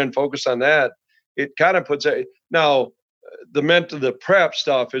lock in and focus on that, it kind of puts now the prep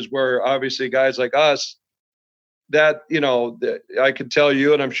stuff is where obviously guys like us that, I could tell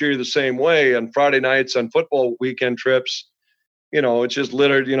you, and I'm sure you're the same way, on Friday nights on football weekend trips, it's just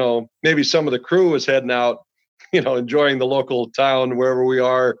littered, maybe some of the crew was heading out, enjoying the local town, wherever we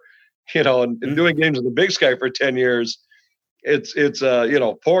are, and doing games in the Big Sky for 10 years. It's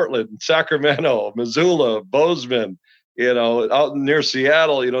Portland, Sacramento, Missoula, Bozeman, out near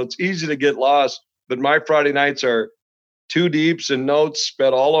Seattle, it's easy to get lost, but my Friday nights are 2 deeps and notes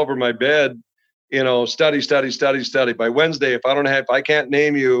spread all over my bed, study. By Wednesday, if I can't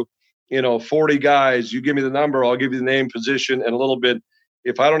name you, 40 guys, you give me the number, I'll give you the name, position, and a little bit.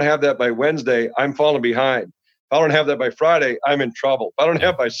 If I don't have that by Wednesday, I'm falling behind. If I don't have that by Friday, I'm in trouble. If I don't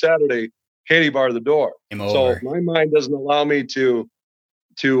have it by Saturday, Katie bar the door. So my mind doesn't allow me to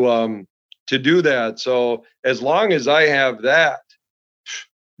do that. So as long as I have that,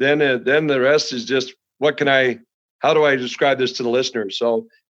 then the rest is just how do I describe this to the listeners? So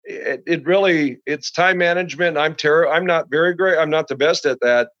it's time management. I'm not very great. I'm not the best at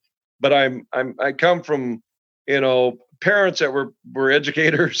that, but I come from, parents that were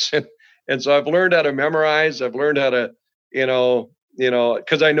educators. And so I've learned how to memorize. I've learned how to,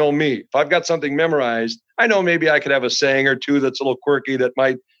 because I know me. If I've got something memorized, I know maybe I could have a saying or two that's a little quirky that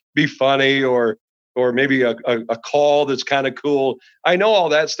might be funny, or maybe a call that's kind of cool. I know all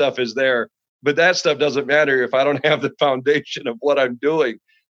that stuff is there, but that stuff doesn't matter if I don't have the foundation of what I'm doing.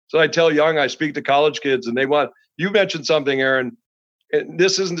 So I speak to college kids, and you mentioned something, Aaron, and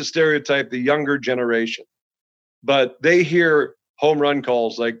this isn't to stereotype the younger generation, but they hear home run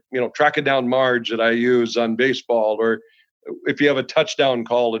calls like, tracking down Marge that I use on baseball, or if you have a touchdown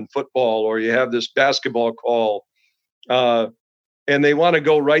call in football, or you have this basketball call, and they want to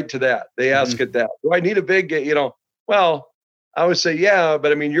go right to that. They ask it that. Do I need a big, well, I would say, yeah,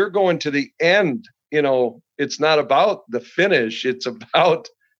 but I mean, you're going to the end, it's not about the finish. It's about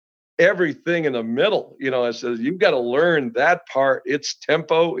everything in the middle. I said, you've got to learn that part. It's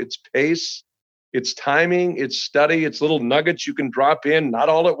tempo, it's pace, it's timing, it's study, it's little nuggets you can drop in, not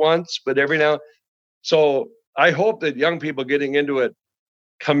all at once, but every now. So I hope that young people getting into it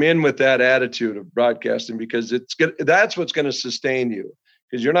come in with that attitude of broadcasting, because that's what's going to sustain you,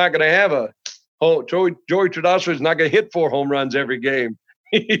 because you're not going to have a Joey Tardasovich is not going to hit 4 home runs every game.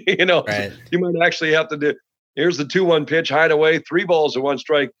 Right. You might actually have to do. Here's the 2-1 pitch, hide away, 3 balls and 1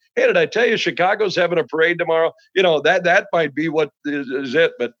 strike. Hey, did I tell you Chicago's having a parade tomorrow? That might be what is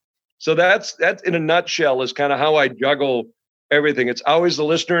it. But so that's in a nutshell is kind of how I juggle everything. It's always the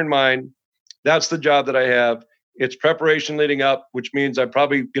listener in mind. That's the job that I have. It's preparation leading up, which means I'm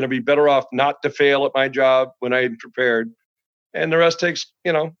probably going to be better off not to fail at my job when I'm prepared. And the rest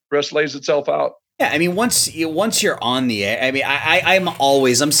rest lays itself out. Yeah, I mean, once you're on the air, I mean,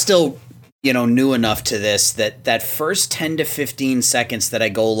 I'm still, new enough to this that first 10 to 15 seconds that I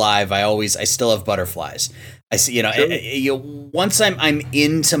go live, I still have butterflies. I see, sure. Once I'm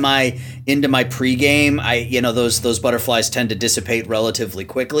into my pregame, those butterflies tend to dissipate relatively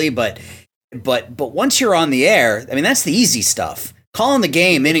quickly, but once you're on the air, I mean, that's the easy stuff. Calling the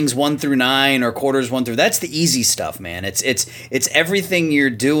game, innings 1 through 9 or quarters 1 through, that's the easy stuff, man. It's everything you're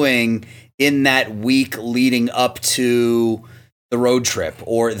doing in that week leading up to the road trip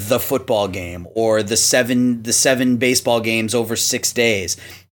or the football game or the seven baseball games over 6 days.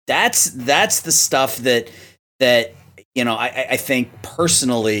 That's the stuff that I think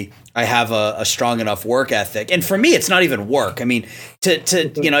personally I have a strong enough work ethic. And for me, it's not even work. I mean,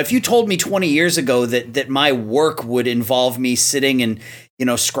 if you told me 20 years ago that my work would involve me sitting and,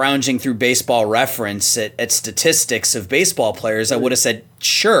 scrounging through Baseball Reference at statistics of baseball players, I would have said,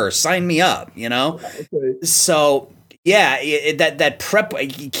 sure, sign me up, Okay. So yeah, that prep,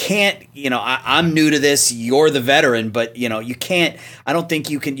 you can't, I'm new to this, you're the veteran, but you can't, I don't think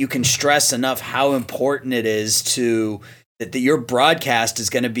you can stress enough how important it is that your broadcast is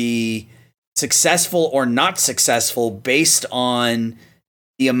going to be successful or not successful based on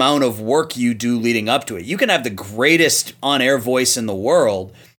the amount of work you do leading up to it. You can have the greatest on-air voice in the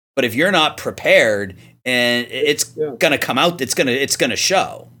world, but if you're not prepared, and it's going to come out, it's going to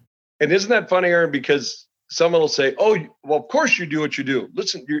show. And isn't that funny, Aaron? Because someone will say, "Oh, well, of course you do what you do.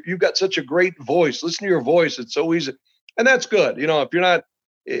 Listen, you've got such a great voice. Listen to your voice; it's so easy." And that's good.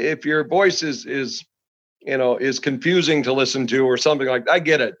 If your voice is confusing to listen to or something like that, I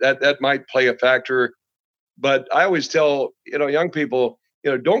get it. That might play a factor. But I always tell, young people,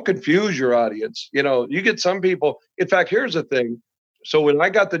 don't confuse your audience. You get some people. In fact, here's the thing. So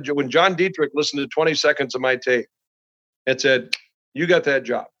when John Dietrich listened to 20 seconds of my tape and said, "You got that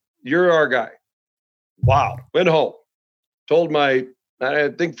job. You're our guy." Wow. Went home. Told my, I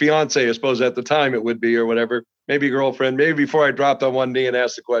think fiance, I suppose at the time it would be, or whatever, maybe girlfriend, maybe before I dropped on one knee and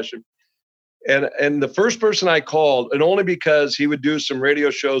asked the question. And the first person I called, and only because he would do some radio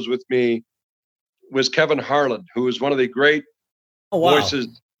shows with me, was Kevin Harlan, who was one of the great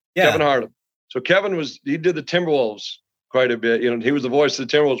voices. Yeah. Kevin Harlan. So Kevin he did the Timberwolves quite a bit. He was the voice of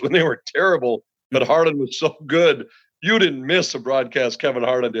the Timberwolves when they were terrible, but Harlan was so good. You didn't miss a broadcast Kevin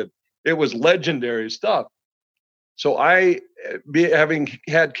Harlan did. It was legendary stuff. So having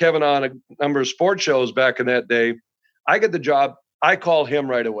had Kevin on a number of sports shows back in that day, I get the job. I call him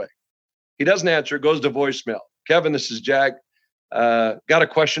right away. He doesn't answer, goes to voicemail. "Kevin, this is Jack. Got a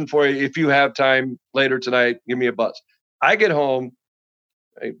question for you. If you have time later tonight, give me a buzz." I get home.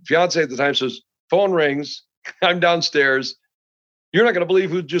 My fiance at the time says, phone rings. I'm downstairs. "You're not going to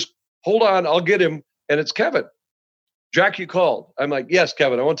believe who just, hold on, I'll get him." And it's Kevin. "Jack, you called." I'm like, "Yes,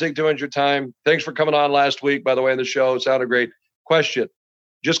 Kevin, I won't take too much of your time. Thanks for coming on last week, by the way, on the show. It sounded great. Question.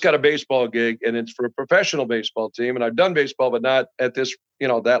 Just got a baseball gig, and it's for a professional baseball team. And I've done baseball, but not at this,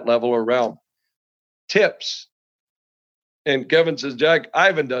 that level or realm. Tips." And Kevin says, "Jack, I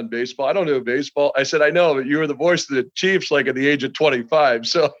haven't done baseball. I don't do baseball." I said, "I know, but you were the voice of the Chiefs like at the age of 25.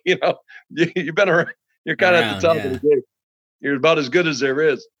 So, you've been around. You're kind of at the top of the game. You're about as good as there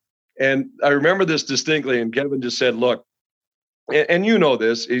is." And I remember this distinctly. And Kevin just said, "Look," and you know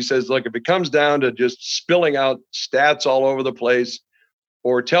this, he says, "Look, if it comes down to just spilling out stats all over the place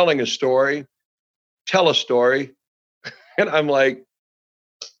or telling a story, tell a story." And I'm like,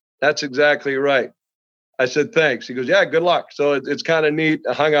 "That's exactly right." I said, "Thanks." He goes, "Yeah, good luck." So it's kind of neat.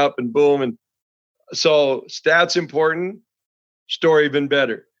 I hung up and boom. And so stats important, story even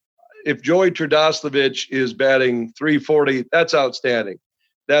better. If Joey Tardasovich is batting .340, that's outstanding.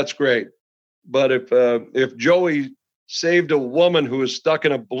 That's great. But if Joey saved a woman who was stuck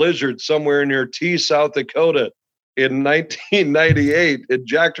in a blizzard somewhere near T, South Dakota in 1998 and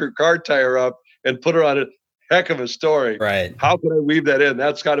jacked her car tire up and put her on a heck of a story. Right. How can I weave that in?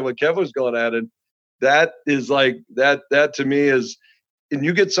 That's kind of what Kevin was going at. And that is like that to me is, and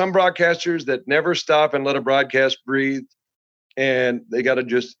you get some broadcasters that never stop and let a broadcast breathe, and they got to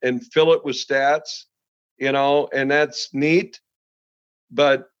just and fill it with stats, and that's neat.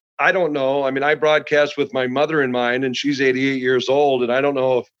 But I don't know. I mean, I broadcast with my mother in mind, and she's 88 years old, and I don't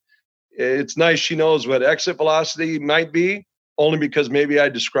know it's nice she knows what exit velocity might be, only because maybe I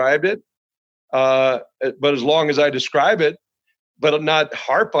described it. But as long as I describe it, but not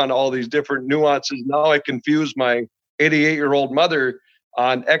harp on all these different nuances, now I confuse my 88-year-old mother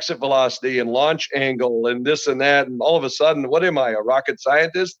on exit velocity and launch angle and this and that. And all of a sudden, what am I, a rocket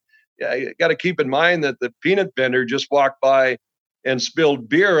scientist? Yeah, you got to keep in mind that the peanut vendor just walked by and spilled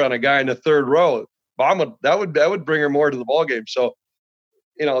beer on a guy in the third row. That would bring her more to the ball game. So,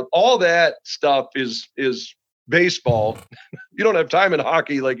 all that stuff is baseball. You don't have time in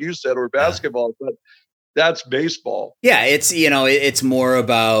hockey, like you said, or basketball, but that's baseball. Yeah, it's more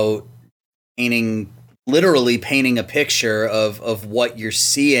about literally painting a picture of what you're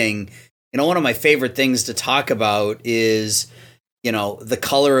seeing. One of my favorite things to talk about is, the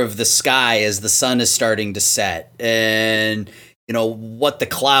color of the sky as the sun is starting to set, and what the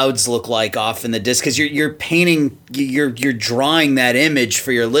clouds look like off in the distance, because you're painting, you're drawing that image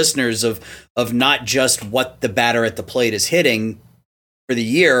for your listeners of not just what the batter at the plate is hitting for the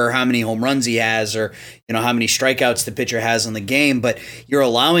year, or how many home runs he has, or how many strikeouts the pitcher has in the game, but you're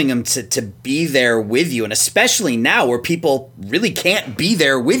allowing him to be there with you, and especially now where people really can't be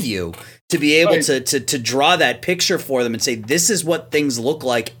there with you, to be able Right. to draw that picture for them and say, this is what things look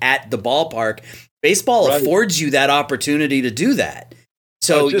like at the ballpark. Baseball Right. affords you that opportunity to do that.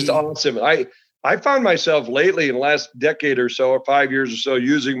 So It's just awesome. I found myself lately in the last decade or so, or 5 years or so,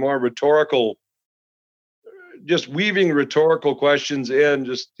 using more rhetorical, just weaving rhetorical questions in.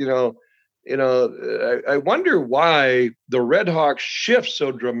 I wonder why the Red Hawks shift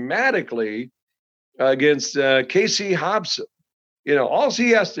so dramatically against Casey Hobson. All he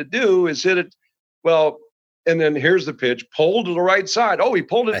has to do is hit it well, and then here's the pitch, pulled to the right side. Oh, he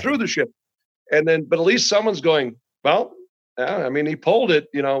pulled it through the shift. And then, but at least someone's going, well, yeah, he pulled it,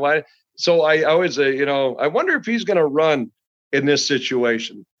 why? So I always say, I wonder if he's going to run in this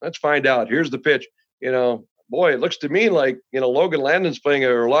situation. Let's find out. Here's the pitch. Boy, it looks to me like, Logan Landon's playing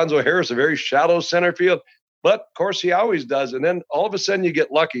or Alonzo Harris, a very shallow center field, but of course he always does. And then all of a sudden you get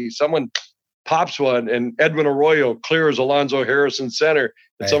lucky. Someone pops one and Edwin Arroyo clears Alonzo Harris in center.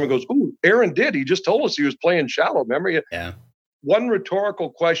 And someone goes, ooh, Aaron did. He just told us he was playing shallow. Remember? Yeah. One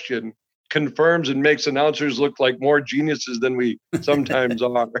rhetorical question confirms and makes announcers look like more geniuses than we sometimes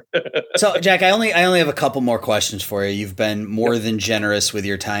are. So, Jack, I only have a couple more questions for you. You've been more than generous with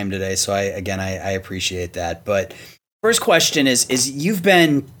your time today, so I appreciate that. But first question is you've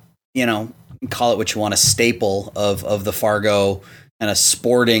been, call it what you want, a staple of the Fargo and a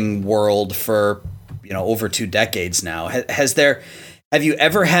sporting world for over 2 decades now. Have you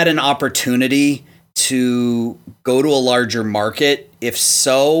ever had an opportunity to go to a larger market? If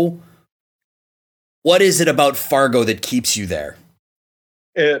so, what is it about Fargo that keeps you there?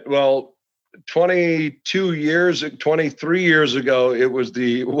 23 years ago, it was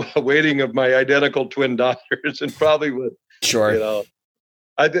the waiting of my identical twin daughters, and probably with, Sure.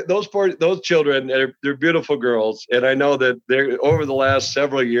 those children, they're beautiful girls. And I know that they're over the last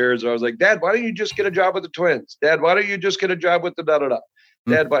several years, I was like, Dad, why don't you just get a job with the twins? Dad, why don't you just get a job with the da-da-da?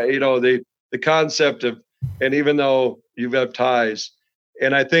 Dad, why, the concept of, and even though you have ties,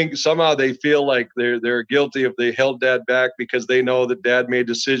 and I think somehow they feel like they're guilty if they held Dad back, because they know that Dad made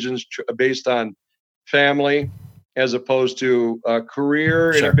decisions based on family as opposed to a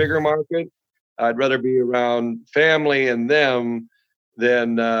career in a bigger market. I'd rather be around family and them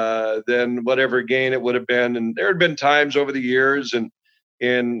than whatever gain it would have been. And there had been times over the years, and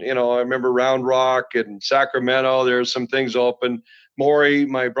I remember Round Rock and Sacramento, there's some things open. Maury,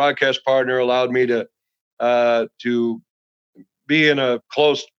 my broadcast partner, allowed me to be in a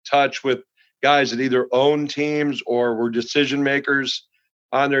close touch with guys that either own teams or were decision makers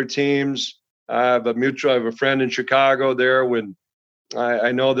on their teams. I have a friend in Chicago there when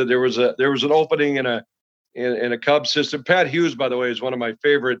I know that there was an opening in a Cubs system. Pat Hughes, by the way, is one of my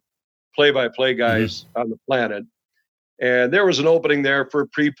favorite play-by-play guys on the planet. And there was an opening there for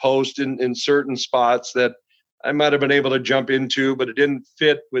pre-post in certain spots that I might have been able to jump into, but it didn't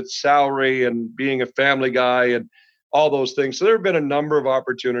fit with salary and being a family guy and all those things. So there have been a number of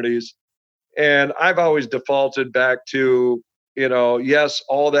opportunities, and I've always defaulted back to, yes,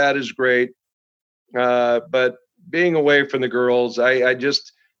 all that is great. But being away from the girls, I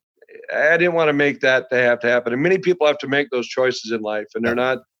didn't want to make that to have to happen. And many people have to make those choices in life, and they're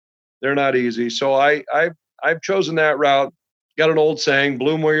not easy. So I've chosen that route. Got an old saying,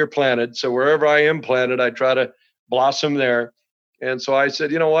 bloom where you're planted. So wherever I am planted, I try to blossom there. And so I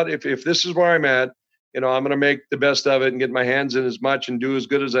said, you know what, if this is where I'm at, I'm going to make the best of it and get my hands in as much and do as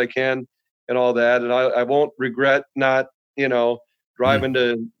good as I can and all that. And I won't regret not, driving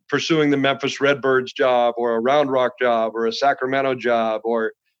to pursuing the Memphis Redbirds job or a Round Rock job or a Sacramento job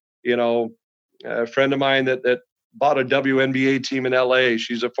or A friend of mine that bought a WNBA team in LA.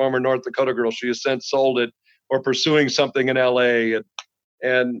 She's a former North Dakota girl. She has since sold it or pursuing something in LA.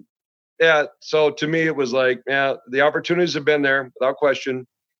 And yeah, so to me, it was like, yeah, the opportunities have been there without question.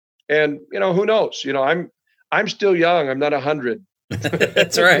 And, who knows? I'm still young. I'm not 100.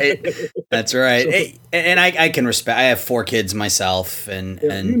 That's right. That's right. Hey, and I can respect, I have 4 kids myself and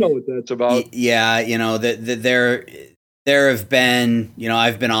you know what that's about. Yeah. There have been,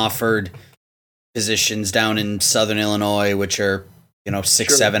 I've been offered positions down in Southern Illinois, which are,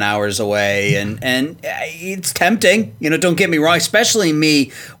 6-7 hours away. And it's tempting, don't get me wrong, especially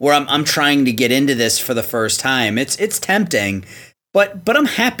me where I'm trying to get into this for the first time. It's tempting, but I'm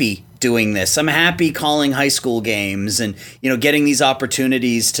happy doing this. I'm happy calling high school games and, getting these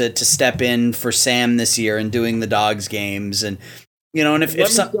opportunities to step in for Sam this year and doing the Dogs games. And, and if let me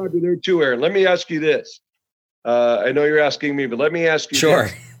start you there too, Aaron. Let me ask you this. I know you're asking me, but let me ask you. Sure.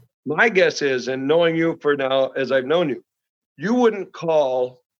 This. My guess is, and knowing you for now, as I've known you, you wouldn't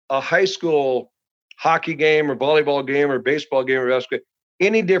call a high school hockey game or volleyball game or baseball game or basketball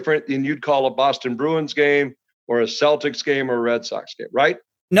any different than you'd call a Boston Bruins game or a Celtics game or a Red Sox game, right?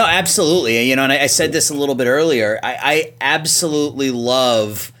 No, absolutely. And I said this a little bit earlier. I absolutely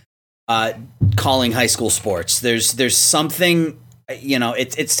love calling high school sports. There's something,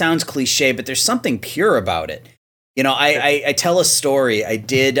 it sounds cliche, but there's something pure about it. I tell a story. I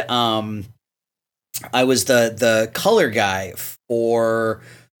did. I was the color guy for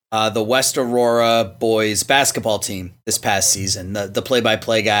the West Aurora boys basketball team this past season. The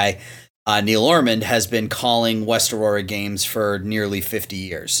play-by-play guy, Neil Ormond, has been calling West Aurora games for nearly 50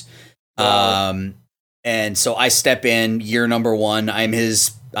 years. Wow. And so I step in year number 1. I'm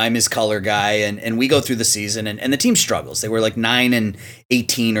his color guy, and we go through the season, and the team struggles. They were like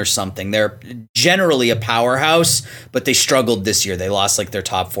 9-18 or something. They're generally a powerhouse, but they struggled this year. They lost like their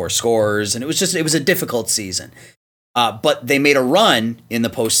top 4 scorers, and it was a difficult season. But they made a run in the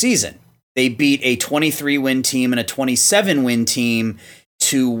postseason. They beat a 23-win team and a 27-win team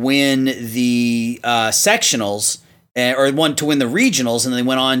to win the sectionals, or to win the regionals, and they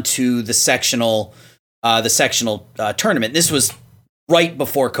went on to the sectional tournament. This was right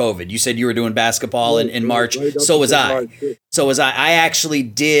before COVID. You said you were doing basketball in March. So was I. I actually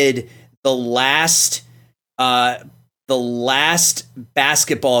did the last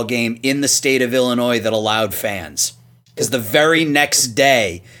basketball game in the state of Illinois that allowed fans. Because the very next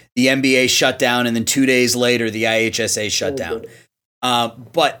day, the NBA shut down, and then 2 days later, the IHSA shut down.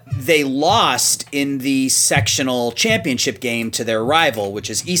 But they lost in the sectional championship game to their rival, which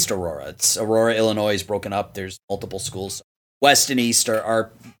is East Aurora. It's Aurora, Illinois is broken up. There's multiple schools. West and East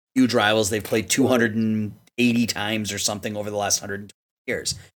are huge rivals. They've played 280 times or something over the last 120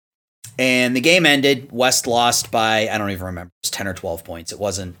 years. And the game ended. West lost by, I don't even remember, it was 10 or 12 points. It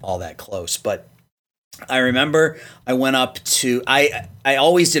wasn't all that close. But I remember I went up to, I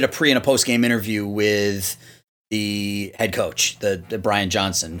always did a pre and a post game interview with the head coach, the Brian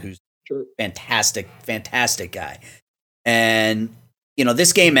Johnson, who's fantastic guy. And,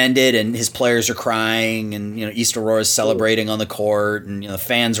 this game ended and his players are crying and, East Aurora is celebrating on the court and, the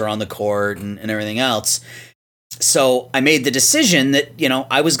fans are on the court and everything else. So I made the decision that,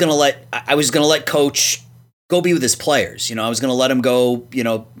 I was going to let coach go be with his players. I was going to let him go,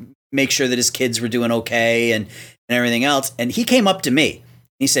 make sure that his kids were doing okay and everything else. And he came up to me.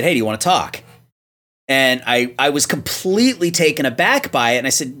 He said, "Hey, do you want to talk?" And I was completely taken aback by it. And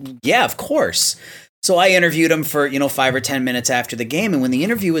I said, "Yeah, of course." So I interviewed him for, 5 or 10 minutes after the game. And when the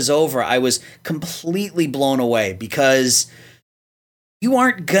interview was over, I was completely blown away because you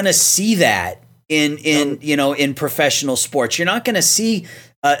aren't going to see that in professional sports. You're not going to see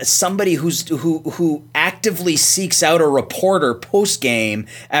somebody who actively seeks out a reporter post game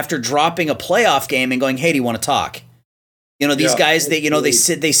after dropping a playoff game and going, "Hey, do you want to talk?" These guys, they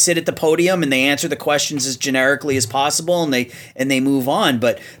sit at the podium and they answer the questions as generically as possible and they move on.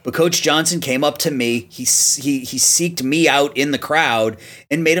 But Coach Johnson came up to me. He seeked me out in the crowd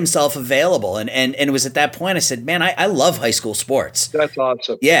and made himself available. And it was at that point I said, "Man, I love high school sports." That's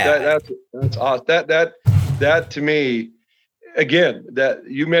awesome. Yeah, that's awesome. That to me, again, that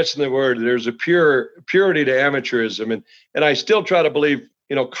you mentioned the word. There's a purity to amateurism, and I still try to believe.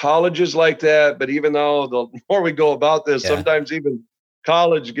 Colleges like that, but even though the more we go about this, sometimes even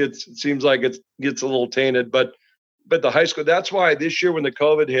college seems like it gets a little tainted, but the high school, that's why this year when the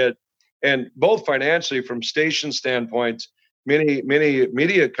COVID hit, and both financially from station standpoints, many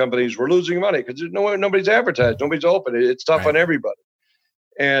media companies were losing money because nobody's advertised, nobody's open. It's tough on everybody.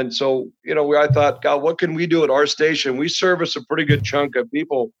 And so, I thought, God, what can we do at our station? We service a pretty good chunk of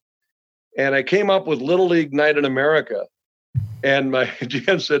people. And I came up with Little League Night in America. And my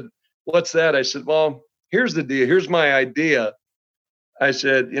GM said, "What's that?" I said, "Well, here's the deal. Here's my idea." I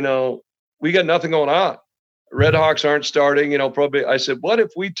said, "We got nothing going on. Red Hawks aren't starting, probably." I said, "What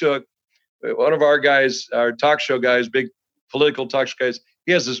if we took one of our guys, our talk show guys, big political talk show guys,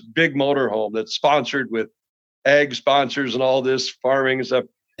 he has this big motorhome that's sponsored with ag sponsors and all this farming and stuff."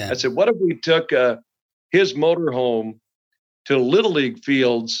 Yeah. I said, "What if we took his motorhome to Little League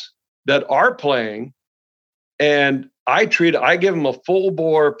fields that are playing, and I give him a full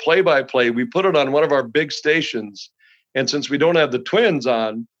bore play-by-play. We put it on one of our big stations. And since we don't have the Twins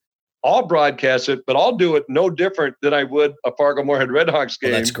on, I'll broadcast it, but I'll do it no different than I would a Fargo-Moorhead Red Hawks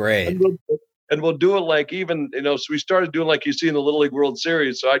game." Well, that's great. And we'll do it like so we started doing like you see in the Little League World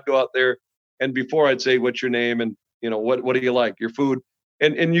Series. So I'd go out there, and before I'd say, "What's your name?" And, what do you like? Your food.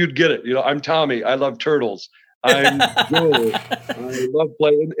 And you'd get it. "I'm Tommy. I love turtles. I'm Joe. I love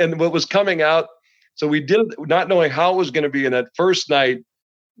playing." And what was coming out, so we did it not knowing how it was going to be. And that first night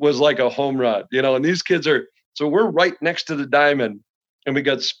was like a home run, and these kids so we're right next to the diamond, and we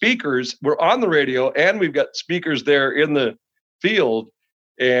got speakers. We're on the radio, and we've got speakers there in the field.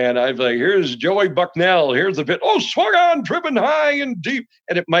 And I'm like, "Here's Joey Bucknell. Here's the pitch. Oh, swung on, driven high and deep."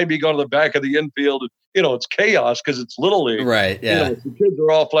 And it might be going to the back of the infield. It's chaos because it's Little League. Right, yeah. The kids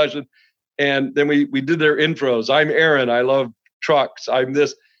are all flashing. And then we did their intros. "I'm Aaron. I love trucks. I'm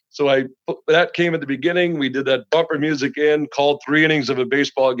this." So that came at the beginning. We did that bumper music called 3 innings of a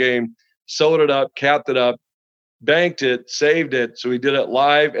baseball game, sewed it up, capped it up, banked it, saved it. So we did it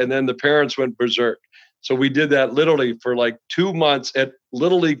live, and then the parents went berserk. So we did that literally for like 2 months at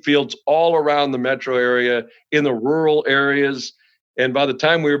Little League fields all around the metro area, in the rural areas. And by the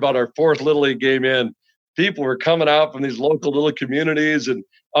time we were about our 4th Little League game in, people were coming out from these local little communities, and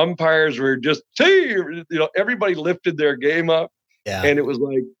umpires were just, everybody lifted their game up. Yeah. And it was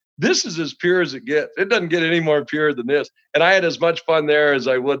like, this is as pure as it gets. It doesn't get any more pure than this. And I had as much fun there as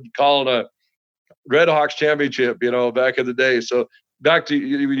I would calling a Red Hawks championship, back in the day. So back to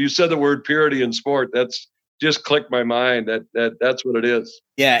you said the word purity in sport. That's just clicked my mind. That's what it is.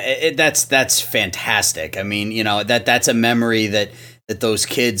 Yeah, that's fantastic. I mean, that's a memory that those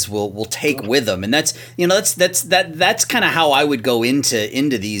kids will take with them, and that's kind of how I would go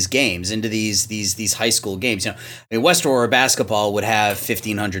into these games, into these high school games. West Aurora basketball would have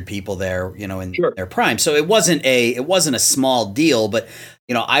 1,500 people there, in their prime, so it wasn't a small deal, but.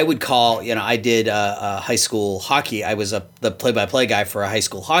 I would call, I did high school hockey. I was the play-by-play guy for a high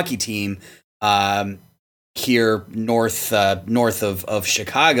school hockey team here north of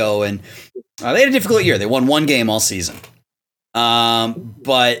Chicago. And they had a difficult year. They won 1 game all season.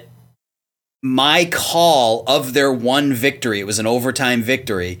 But my call of their one victory, it was an overtime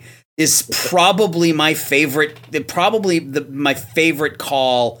victory, is probably my favorite, my favorite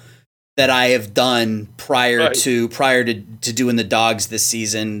call that I have done prior to doing the Dogs this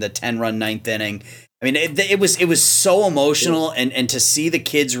season, the 10-run 9th inning. I mean, it was so emotional, and to see the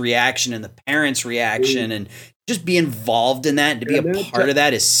kids' reaction and the parents' reaction and just be involved in that and to be a part of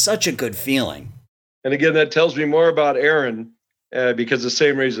that is such a good feeling. And again, that tells me more about Aaron because the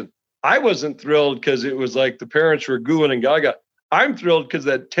same reason. I wasn't thrilled because it was like the parents were gooing and gaga. I'm thrilled because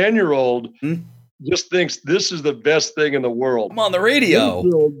that 10-year-old just thinks this is the best thing in the world. I'm on the radio.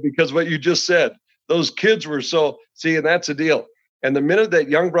 Because what you just said, those kids were and that's the deal. And the minute that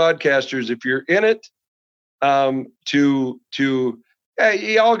young broadcasters, if you're in it,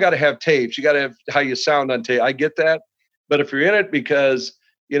 you all got to have tapes. You got to have how you sound on tape. I get that. But if you're in it because,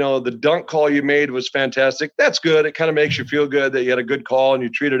 the dunk call you made was fantastic, that's good. It kind of makes you feel good that you had a good call and you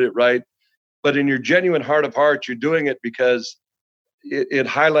treated it right. But in your genuine heart of hearts, you're doing it because it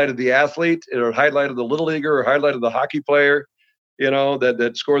highlighted the athlete, or highlighted the little leaguer, or highlighted the hockey player,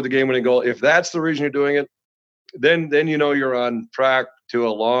 that scored the game-winning goal. If that's the reason you're doing it, then you're on track to a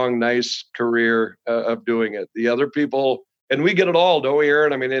long, nice career of doing it. The other people, and we get it all, don't we,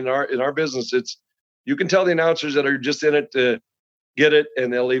 Aaron? I mean, in our business, you can tell the announcers that are just in it to get it,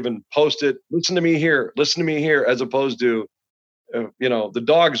 and they'll even post it. Listen to me here, as opposed to, the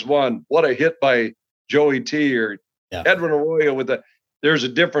Dogs won. What a hit by Joey T or Edwin Arroyo with that. There's a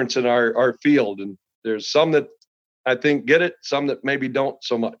difference in our field, and there's some that I think get it, some that maybe don't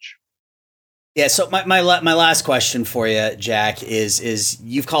so much. Yeah. So my last question for you, Jack, is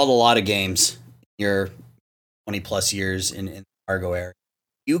you've called a lot of games in your 20 plus years in the Fargo area.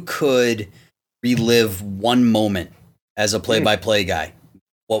 You could relive one moment as a play-by-play guy.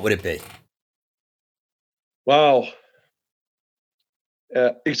 What would it be? Wow.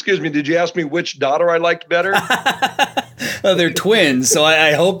 Excuse me, did you ask me which daughter I liked better? they're twins, so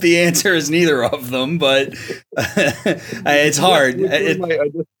I hope the answer is neither of them. But it's hard.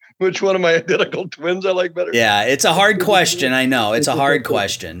 Which one of my identical twins I like better? Yeah, it's a hard question. I know it's a hard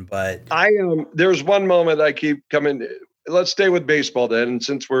question, but there's one moment I keep coming. Let's stay with baseball then, and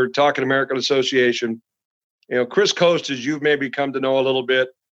since we're talking American Association, Chris Coste, as you've maybe come to know a little bit,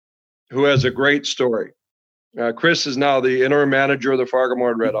 who has a great story. Chris is now the interim manager of the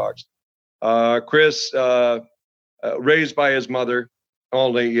Fargo-Moorhead Redhawks. Chris, raised by his mother,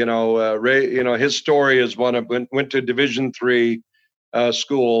 only his story is one of went to Division III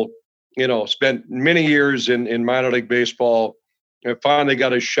school. Spent many years in minor league baseball, and finally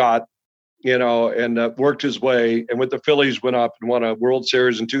got his shot. And worked his way, and with the Phillies went up and won a World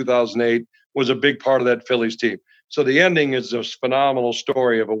Series in 2008, was a big part of that Phillies team. So the ending is this phenomenal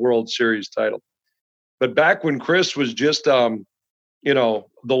story of a World Series title. But back when Chris was just, the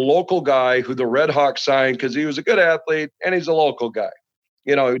local guy who the Redhawks signed because he was a good athlete and he's a local guy.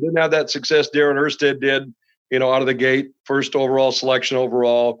 He didn't have that success Darren Erstad did, out of the gate, first overall selection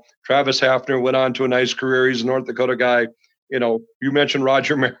overall. Travis Hafner went on to a nice career. He's a North Dakota guy. You mentioned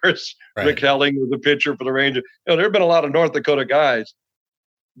Roger Maris. Right. Rick Helling was a pitcher for the Rangers. There have been a lot of North Dakota guys,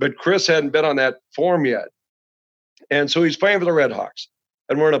 but Chris hadn't been on that form yet. And so he's playing for the Redhawks.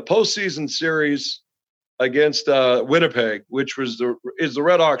 And we're in a postseason series against Winnipeg, which is the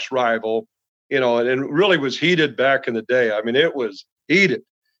Redhawks' rival, and really was heated back in the day. I mean, it was heated.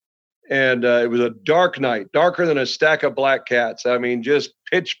 And it was a dark night, darker than a stack of black cats. I mean, just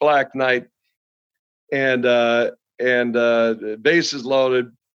pitch black night. And the bases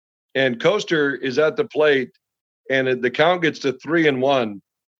loaded, and Coaster is at the plate, and the count gets to 3-1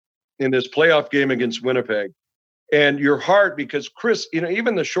 in this playoff game against Winnipeg. And your heart, because Chris,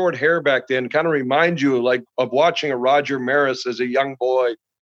 even the short hair back then kind of reminds you of watching a Roger Maris as a young boy,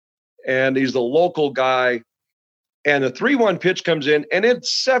 and he's the local guy, and the 3-1 pitch comes in, and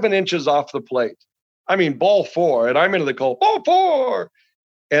it's 7 inches off the plate. I mean, ball 4, and I'm into the call, ball 4,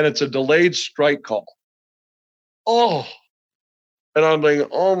 and it's a delayed strike call. Oh, and I'm like,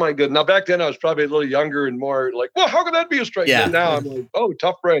 oh my goodness. Now back then I was probably a little younger and more like, well, how could that be a strike? Yeah. And now I'm like, oh,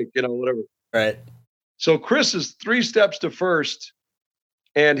 tough break, whatever. Right. So Chris is 3 steps to first,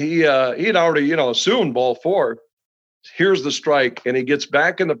 and he'd already, assumed ball 4. Here's the strike, and he gets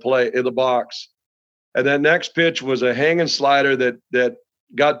back in the box. And that next pitch was a hanging slider that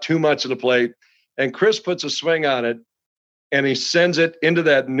got too much of the plate, and Chris puts a swing on it, and he sends it into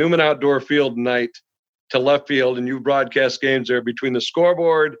that Newman Outdoor Field night to left field, and you broadcast games there between the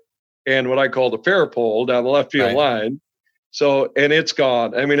scoreboard and what I call the fair pole down the left field line. So, and it's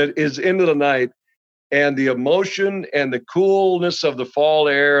gone. I mean, it is into the night, and the emotion and the coolness of the fall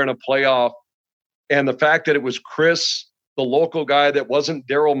air and a playoff, and the fact that it was Chris, the local guy, that wasn't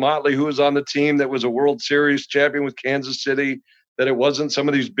Darryl Motley, who was on the team that was a World Series champion with Kansas City, that it wasn't some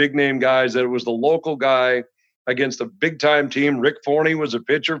of these big name guys, that it was the local guy against a big time team. Rick Forney was a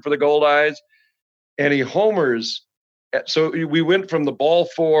pitcher for the Gold Eyes. And he homers. So we went from the ball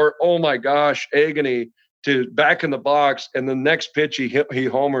 4, oh my gosh, agony, to back in the box. And the next pitch, he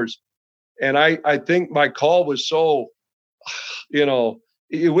homers. And I think my call was so,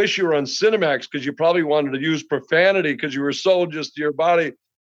 you wish you were on Cinemax because you probably wanted to use profanity because you were so just your body.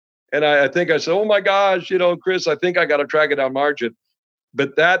 And I think I said, oh my gosh, Chris, I think I got to track it down margin.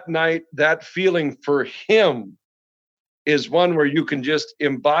 But that night, that feeling for him is one where you can just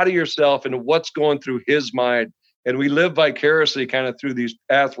embody yourself into what's going through his mind. And we live vicariously kind of through these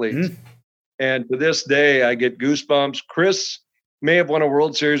athletes. Mm. And to this day, I get goosebumps. Chris may have won a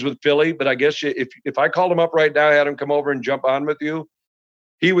World Series with Philly, but I guess if I called him up right now, had him come over and jump on with you,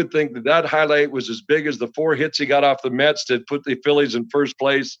 he would think that highlight was as big as the 4 hits he got off the Mets to put the Phillies in first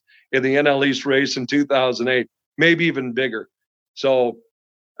place in the NL East race in 2008, maybe even bigger. So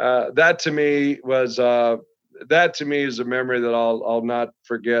that to me is a memory that I'll not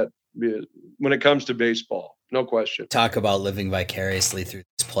forget when it comes to baseball. No question. Talk about living vicariously through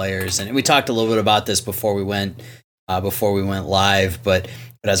these players, and we talked a little bit about this before we went live. But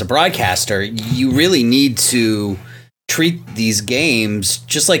as a broadcaster, you really need to treat these games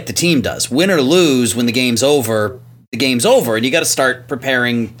just like the team does. Win or lose, when the game's over, and you got to start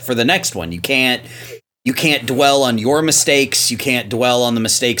preparing for the next one. You can't dwell on your mistakes. You can't dwell on the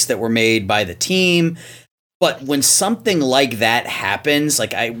mistakes that were made by the team. But when something like that happens,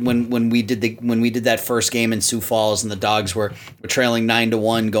 like when we did that first game in Sioux Falls and the Dogs were trailing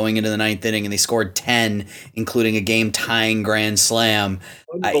 9-1 going into the 9th inning and they scored 10, including a game-tying grand slam.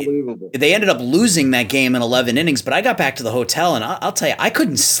 Unbelievable. They ended up losing that game in 11 innings, but I got back to the hotel and I'll tell you, I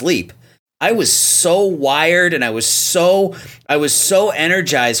couldn't sleep. I was so wired and I was so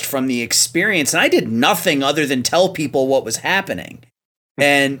energized from the experience, and I did nothing other than tell people what was happening.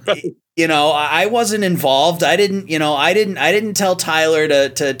 And you know, I wasn't involved. I didn't tell Tyler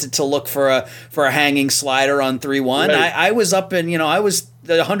to look for a hanging slider on 3-1. Right. I was up in, I was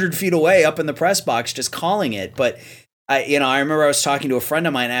 100 feet away up in the press box just calling it. But I remember I was talking to a friend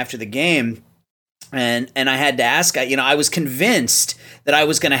of mine after the game, and I had to ask, I was convinced that I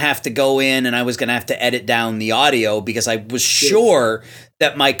was going to have to go in and I was going to have to edit down the audio because I was sure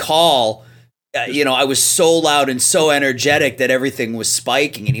that my call, I was so loud and so energetic that everything was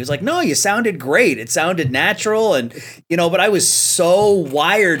spiking. And he was like, no, you sounded great. It sounded natural. And, but I was so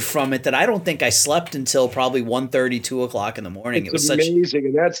wired from it that I don't think I slept until probably 1:30, 2 o'clock in the morning. It was amazing.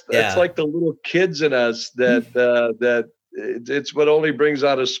 And that's like the little kids in us that it's what only brings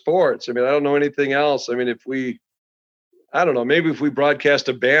out of sports. I mean, I don't know anything else. I mean, maybe if we broadcast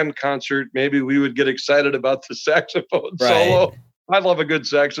a band concert, maybe we would get excited about the saxophone solo. I love a good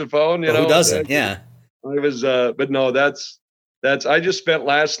saxophone, Who doesn't? Yeah. I was, but no, I just spent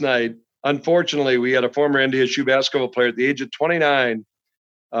last night. Unfortunately, we had a former NDSU basketball player at the age of 29.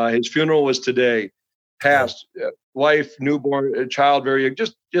 His funeral was today. Passed, wife, newborn, child, very young,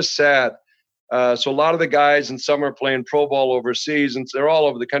 just sad. So a lot of the guys, and some are playing pro ball overseas, and they're all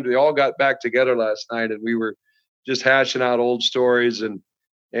over the country. They all got back together last night, and we were just hashing out old stories and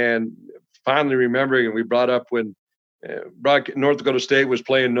finally remembering. And we brought up when North Dakota State was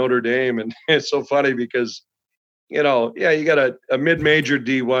playing Notre Dame, and it's so funny because, you got a mid-major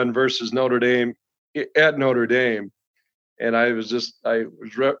D1 versus Notre Dame at Notre Dame, and I was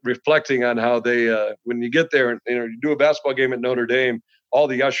reflecting on how they when you get there and you do a basketball game at Notre Dame, all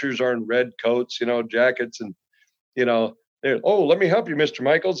the ushers are in red coats, jackets, and oh, let me help you, Mr.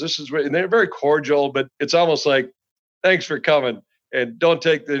 Michaels. This is, and they're very cordial, but it's almost like, thanks for coming. And don't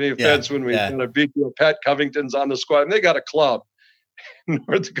take any offense when we kind of beat you. Pat Covington's on the squad, and they got a club.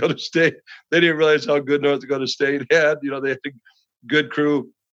 North Dakota State, they didn't realize how good North Dakota State had. They had a good crew,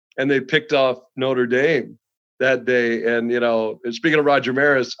 and they picked off Notre Dame that day. And, and speaking of Roger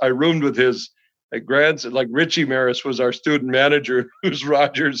Maris, I roomed with his grandson. Like Richie Maris was our student manager, who's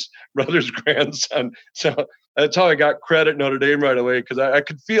Roger's brother's grandson. So that's how I got credit Notre Dame right away, because I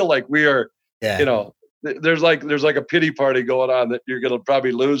could feel like we are, there's like a pity party going on that you're going to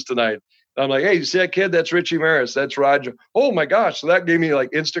probably lose tonight. And I'm like, hey, you see that kid? That's Richie Maris. That's Roger. Oh my gosh. So that gave me like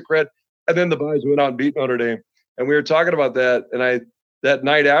instant cred. And then the boys went out and beat Notre Dame. And we were talking about that. And that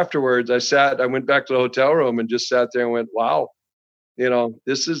night afterwards, I went back to the hotel room and just sat there and went, wow,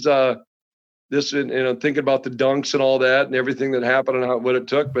 this is, thinking about the dunks and all that and everything that happened and what it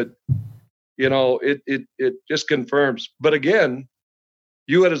took. But, it just confirms. But again,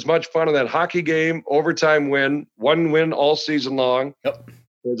 you had as much fun in that hockey game, overtime win, one win all season long,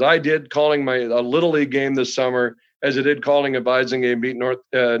 as I did calling a Little League game this summer, as I did calling a Bison game beating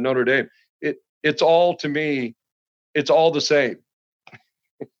Notre Dame. It's all, to me, it's all the same.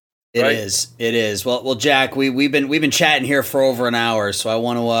 It is. Well, Jack, we've been chatting here for over an hour, so I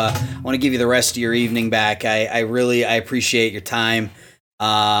want to give you the rest of your evening back. I appreciate your time.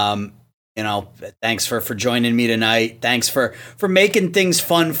 Thanks for joining me tonight. Thanks for making things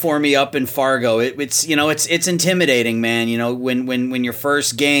fun for me up in Fargo. It's intimidating, man. When your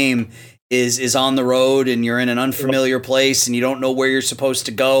first game is on the road and you're in an unfamiliar place and you don't know where you're supposed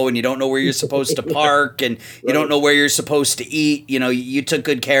to go and you don't know where you're supposed to park and you don't know where you're supposed to eat. You took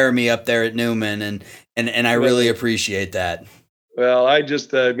good care of me up there at Newman, and I really appreciate that. Well, I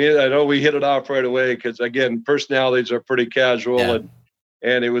know we hit it off right away because, again, personalities are pretty casual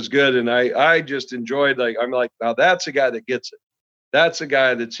and it was good. And I just enjoyed, I'm like, now that's a guy that gets it. That's a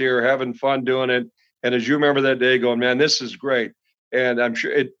guy that's here having fun doing it. And as you remember that day going, man, this is great. And I'm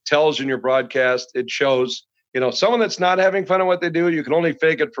sure it tells in your broadcast, it shows, someone that's not having fun at what they do, you can only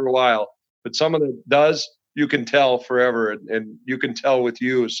fake it for a while. But someone that does, you can tell forever, and you can tell with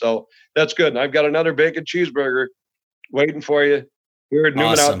you. So that's good. And I've got another bacon cheeseburger waiting for you here at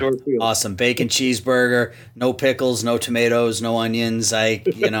Newman Outdoor Field. Awesome. Bacon cheeseburger, no pickles, no tomatoes, no onions. I'm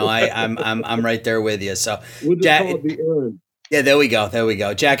right there with you. So we'll just call it the Aaron. Yeah, there we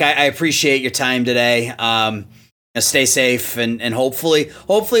go. Jack, I appreciate your time today. Stay safe, and hopefully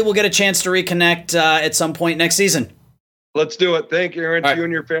we'll get a chance to reconnect at some point next season. Let's do it. Thank you, Aaron. You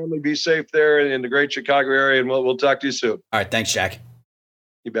and your family be safe there in the great Chicago area, and we'll talk to you soon. All right. Thanks, Jack.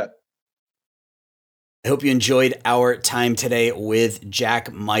 You bet. I hope you enjoyed our time today with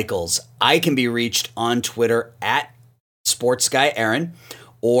Jack Michaels. I can be reached on Twitter at SportsGuyAaron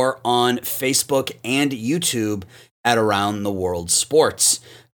or on Facebook and YouTube at Around the World Sports.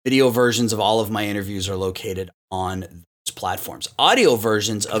 Video versions of all of my interviews are located on those platforms. Audio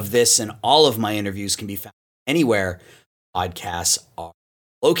versions of this and all of my interviews can be found anywhere podcasts are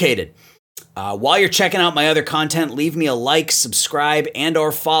located. While you're checking out my other content, leave me a like, subscribe, and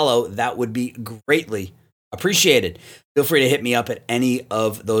or follow. That would be greatly appreciated. Feel free to hit me up at any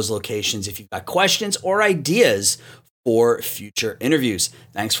of those locations if you've got questions or ideas for future interviews.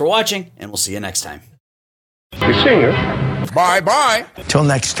 Thanks for watching, and we'll see you next time. Bye-bye. Till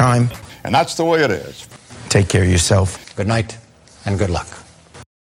next time. And that's the way it is. Take care of yourself. Good night and good luck.